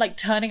 and then like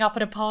turning up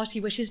at a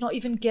party where she's not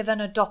even given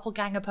a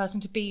doppelganger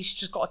person to be. She's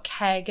just got a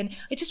keg, and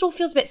it just all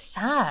feels a bit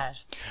sad.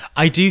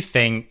 I do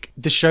think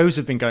the shows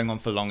have been going on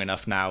for long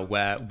enough now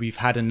where we've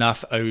had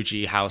enough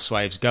OG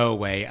housewives go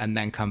away and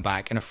then come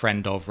back in a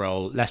friend of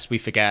role, lest we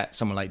forget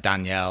someone like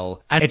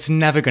Danielle. And it's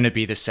never going to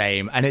be the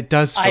same. And it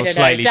does feel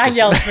slightly...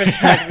 Danielle's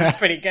return was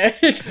pretty good.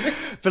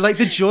 But like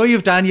the joy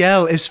of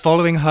Danielle is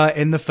following her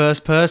in the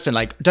first person.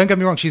 Like, don't get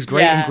me wrong, she's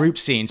great in group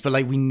scenes, but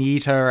like we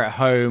need her at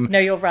home. No,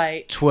 you're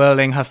right.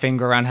 Twirling her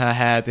finger around her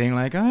hair, being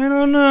like, I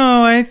don't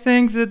know, I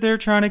think that they're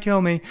trying to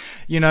kill me,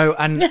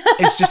 and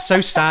it's just so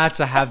sad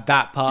to have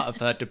that part of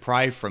her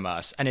deprived from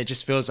us. And it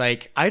just feels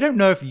like, I don't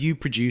know if you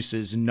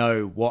producers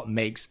know what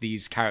makes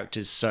these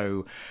characters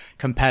so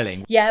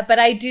compelling. Yeah, but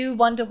I do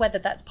wonder whether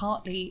it's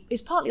partly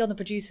on the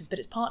producers, but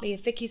it's partly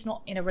if Vicki's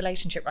not in a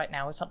relationship right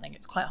now or something,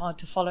 it's quite hard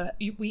to follow her.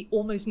 We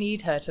almost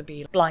need her to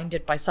be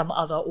blinded by some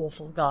other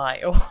awful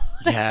guy or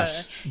whatever.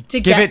 Yes. To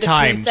give get it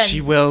time.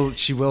 She will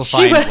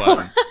find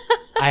one.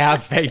 I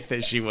have faith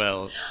that she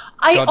will.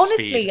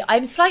 Honestly,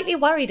 I'm slightly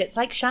worried. It's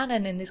like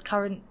Shannon in this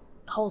current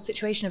whole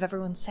situation of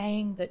everyone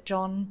saying that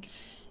John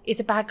is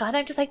a bad guy. And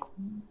I'm just like,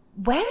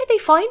 where are they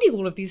finding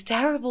all of these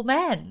terrible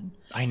men?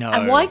 I know.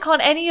 And why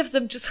can't any of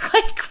them just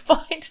like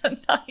find a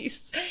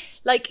nice...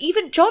 Like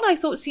even John I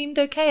thought seemed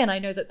okay. And I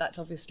know that that's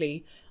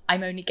obviously...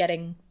 I'm only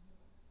getting...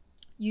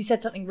 You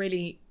said something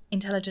really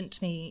intelligent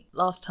to me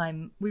last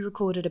time we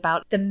recorded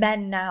about the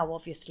men now,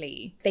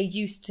 obviously. They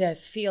used to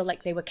feel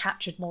like they were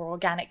captured more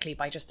organically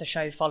by just the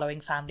show following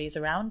families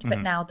around.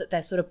 But now that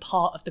they're sort of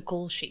part of the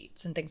call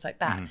sheets and things like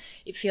that,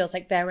 it feels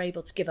like they're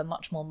able to give a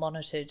much more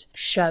monitored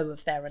show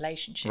of their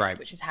relationship,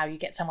 which is how you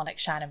get someone like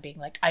Shannon being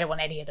like, I don't want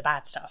any of the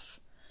bad stuff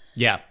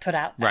put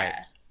out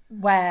there.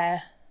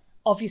 Where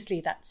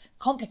obviously that's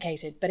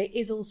complicated, but it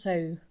is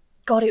also...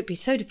 God, it would be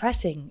so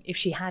depressing if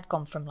she had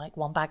gone from like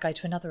one bad guy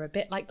to another, a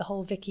bit like the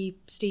whole Vicki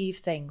Steve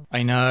thing.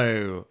 I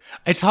know.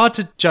 It's hard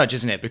to judge,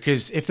 isn't it?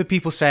 Because if the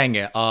people saying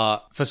it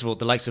are, first of all,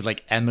 the likes of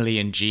like Emily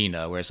and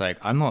Gina, where it's like,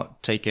 I'm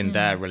not taking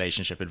their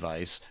relationship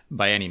advice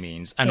by any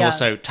means. And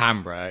also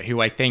Tamra, who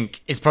I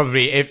think is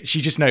probably, if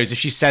she just knows if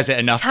she says it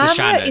enough to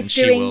Shannon, is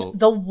doing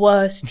the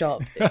worst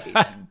job this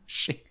season.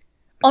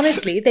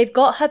 Honestly, they've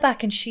got her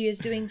back and she is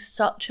doing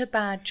such a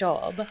bad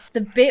job.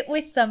 The bit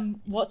with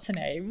what's her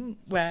name,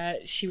 where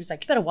she was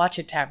like, you better watch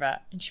it,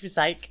 Tara. And she was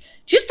like,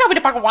 just tell me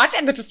to fucking watch it,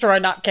 and then just throw a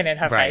napkin in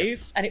her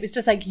face. And it was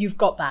just like, you've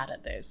got bad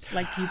at this.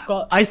 Like, you've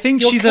got... I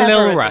think she's a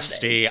little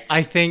rusty.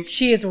 I think...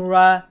 She is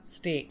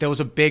rusty. There was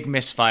a big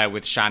misfire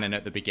with Shannon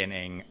at the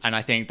beginning, and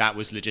I think that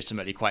was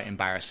legitimately quite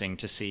embarrassing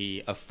to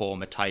see a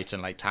former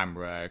Titan like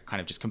Tamra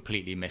kind of just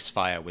completely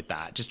misfire with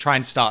that. Just try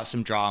and start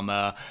some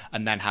drama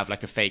and then have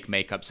like a fake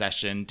makeup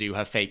session, do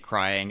her fake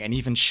crying, and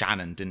even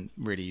Shannon didn't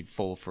really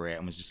fall for it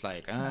and was just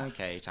like, oh,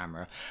 okay,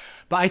 Tamra.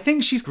 But I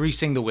think she's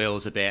greasing the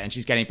wheels a bit and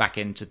she's getting back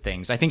into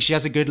things. I think she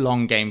has a good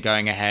long game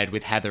going ahead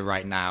with Heather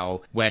right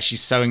now, where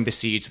she's sowing the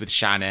seeds with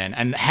Shannon,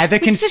 and Heather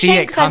can see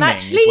it coming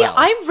as well.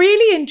 I'm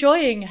really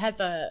enjoying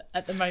Heather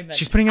at the moment.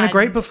 She's putting in a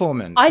great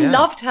performance. I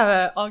loved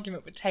her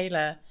argument with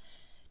Taylor.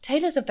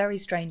 Taylor's a very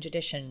strange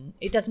addition.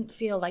 It doesn't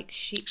feel like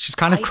she's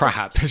kind of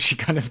crap. She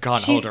kind of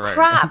can't hold her own. She's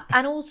crap.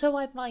 And also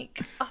I'm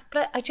like,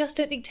 but I just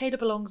don't think Taylor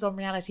belongs on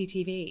reality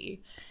TV.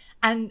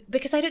 And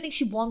because I don't think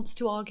she wants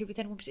to argue with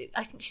anyone.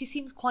 I think she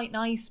seems quite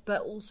nice,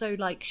 but also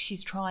like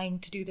she's trying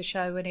to do the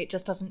show and it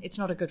just doesn't, it's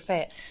not a good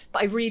fit.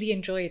 But I really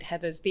enjoyed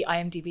the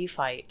IMDb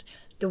fight.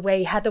 The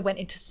way Heather went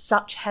into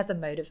such Heather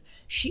mode of,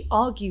 she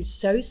argues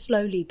so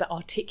slowly but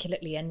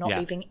articulately and not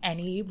leaving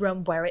any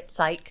room where it's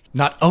like...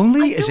 Not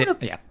only is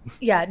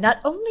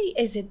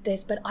it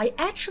this, but I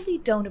actually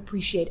don't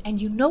appreciate,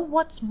 and you know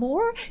what's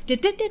more? And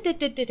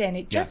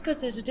it just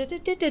goes...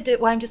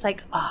 Where I'm just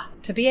like,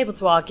 to be able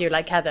to argue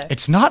like Heather.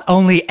 It's not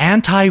only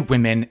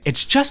anti-women,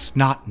 it's just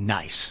not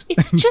nice.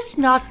 It's just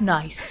not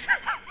nice.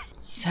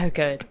 So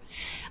good.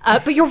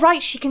 But you're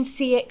right, she can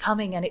see it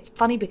coming, and it's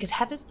funny because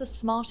Heather's the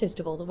smartest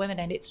of all the women,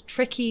 and it's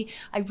tricky.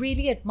 I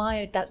really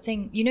admired that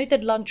thing, you know, the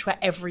lunch where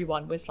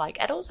everyone was like,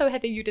 and also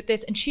Heather, you did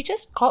this, and she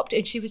just copped,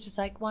 and she was just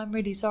like, well, I'm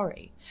really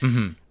sorry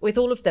with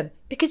all of them,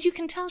 because you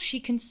can tell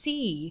she can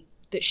see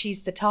that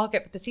she's the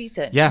target of the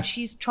season. Yeah. And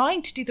she's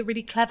trying to do the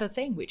really clever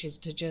thing, which is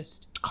to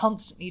just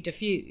constantly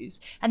diffuse.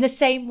 And the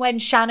same when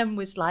Shannon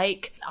was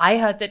like, I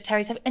heard that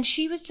Terry's having, and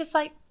she was just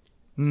like,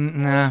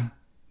 nah.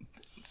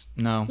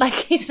 No. Like,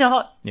 he's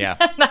not. Yeah.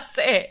 That's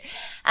it.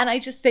 And I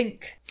just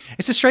think...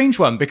 It's a strange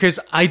one, because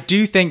I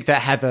do think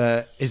that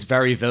Heather is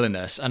very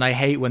villainous, and I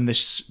hate when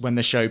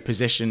the show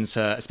positions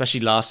her,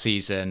 especially last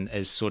season,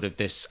 as sort of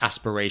this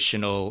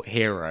aspirational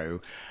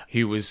hero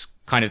who was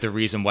kind of the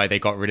reason why they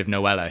got rid of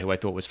Noella, who I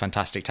thought was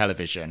fantastic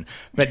television.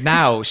 But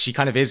now she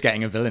kind of is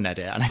getting a villain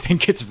edit, and I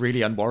think it's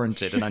really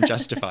unwarranted and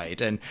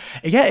unjustified. And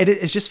yeah,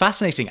 it's just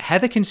fascinating.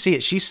 Heather can see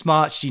it. She's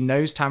smart. She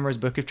knows Tamara's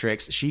book of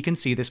tricks. She can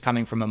see this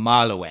coming from a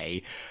mile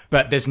away,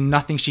 but there's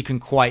nothing she can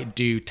quite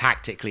do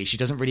tactically. She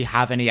doesn't really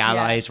have any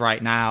allies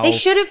right now. They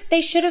should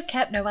have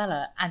kept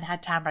Noella and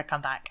had Tamara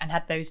come back and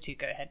had those two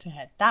go head to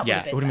head. That would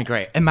have been been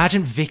great.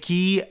 Imagine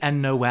Vicki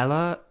and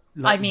Noella.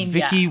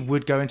 Vicki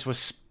would go into a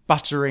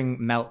sputtering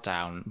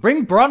meltdown.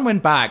 Bring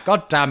Bronwyn back.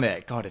 God damn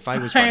it. God, if I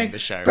was running the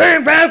show.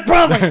 Bring back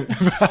Bronwyn.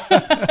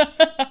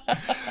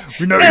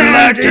 We know you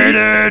liked it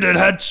and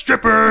had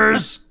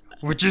strippers,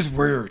 which is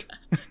weird.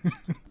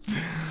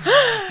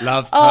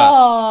 Love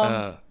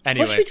her.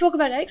 Anyway. What should we talk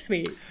about next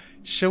week?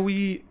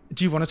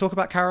 Do you want to talk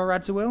about Carol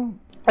Radziwill?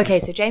 Okay,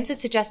 so James has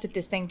suggested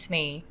this thing to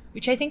me,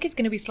 which I think is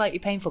going to be slightly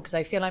painful because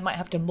I feel I might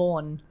have to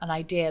mourn an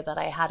idea that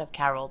I had of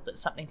Carol, that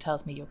something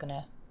tells me you're going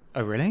to...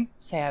 Oh, really?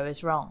 Say I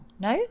was wrong.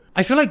 No?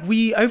 I feel like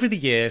we, over the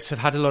years, have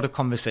had a lot of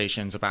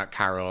conversations about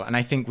Carol, and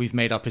I think we've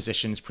made our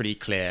positions pretty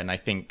clear, and I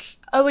think...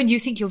 Oh, and you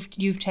think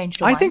you've changed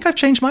your mind? I think I've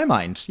changed my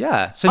mind,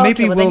 yeah. So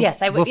maybe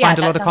we'll find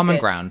a lot of common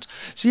ground.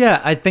 So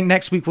yeah, I think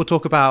next week we'll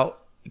talk about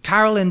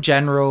Carol in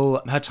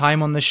general, her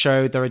time on the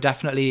show. There are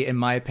definitely, in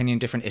my opinion,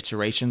 different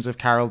iterations of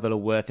Carol that are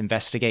worth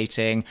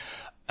investigating.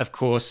 Of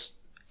course,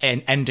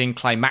 ending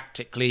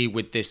climactically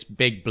with this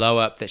big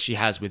blow-up that she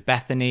has with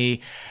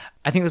Bethany.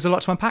 I think there's a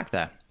lot to unpack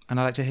there. And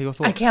I'd like to hear your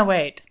thoughts. I can't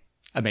wait.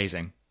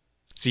 Amazing.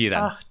 See you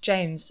then. Oh,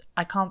 James,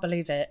 I can't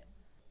believe it.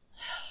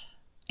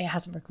 It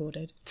hasn't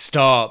recorded.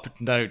 Stop.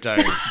 No,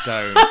 don't.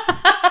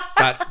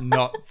 That's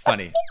not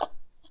funny.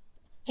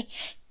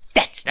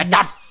 That's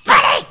not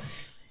funny!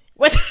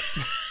 What?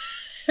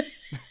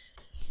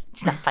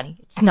 It's not funny.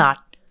 It's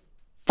not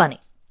funny.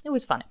 It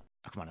was funny.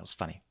 Oh, come on, it was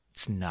funny.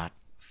 It's not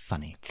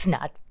funny. It's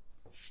not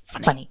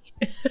funny.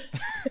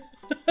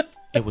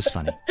 It was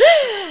funny.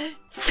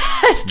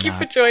 Thank you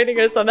for joining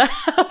us on the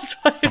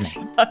Housewives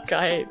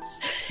Archives.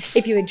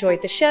 If you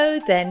enjoyed the show,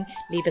 then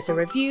leave us a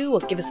review or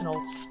give us an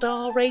old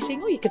star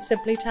rating, or you could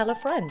simply tell a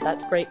friend.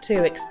 That's great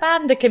too.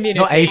 Expand the community.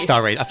 Not a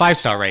star rating, a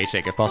 5-star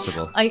rating if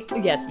possible.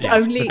 Yes,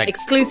 only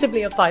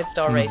exclusively a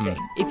 5-star rating.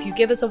 If you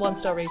give us a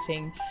 1-star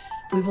rating,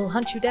 we will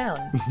hunt you down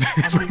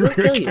and we will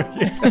kill you.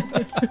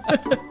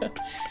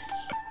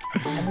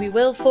 And we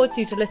will force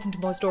you to listen to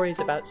more stories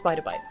about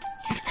spider bites.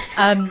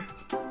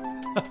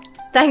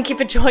 Thank you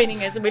for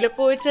joining us, and we look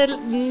forward to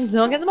talking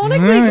some more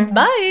next week.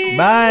 Bye.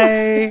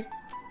 Bye.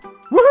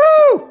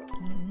 Woohoo!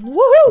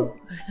 Woohoo!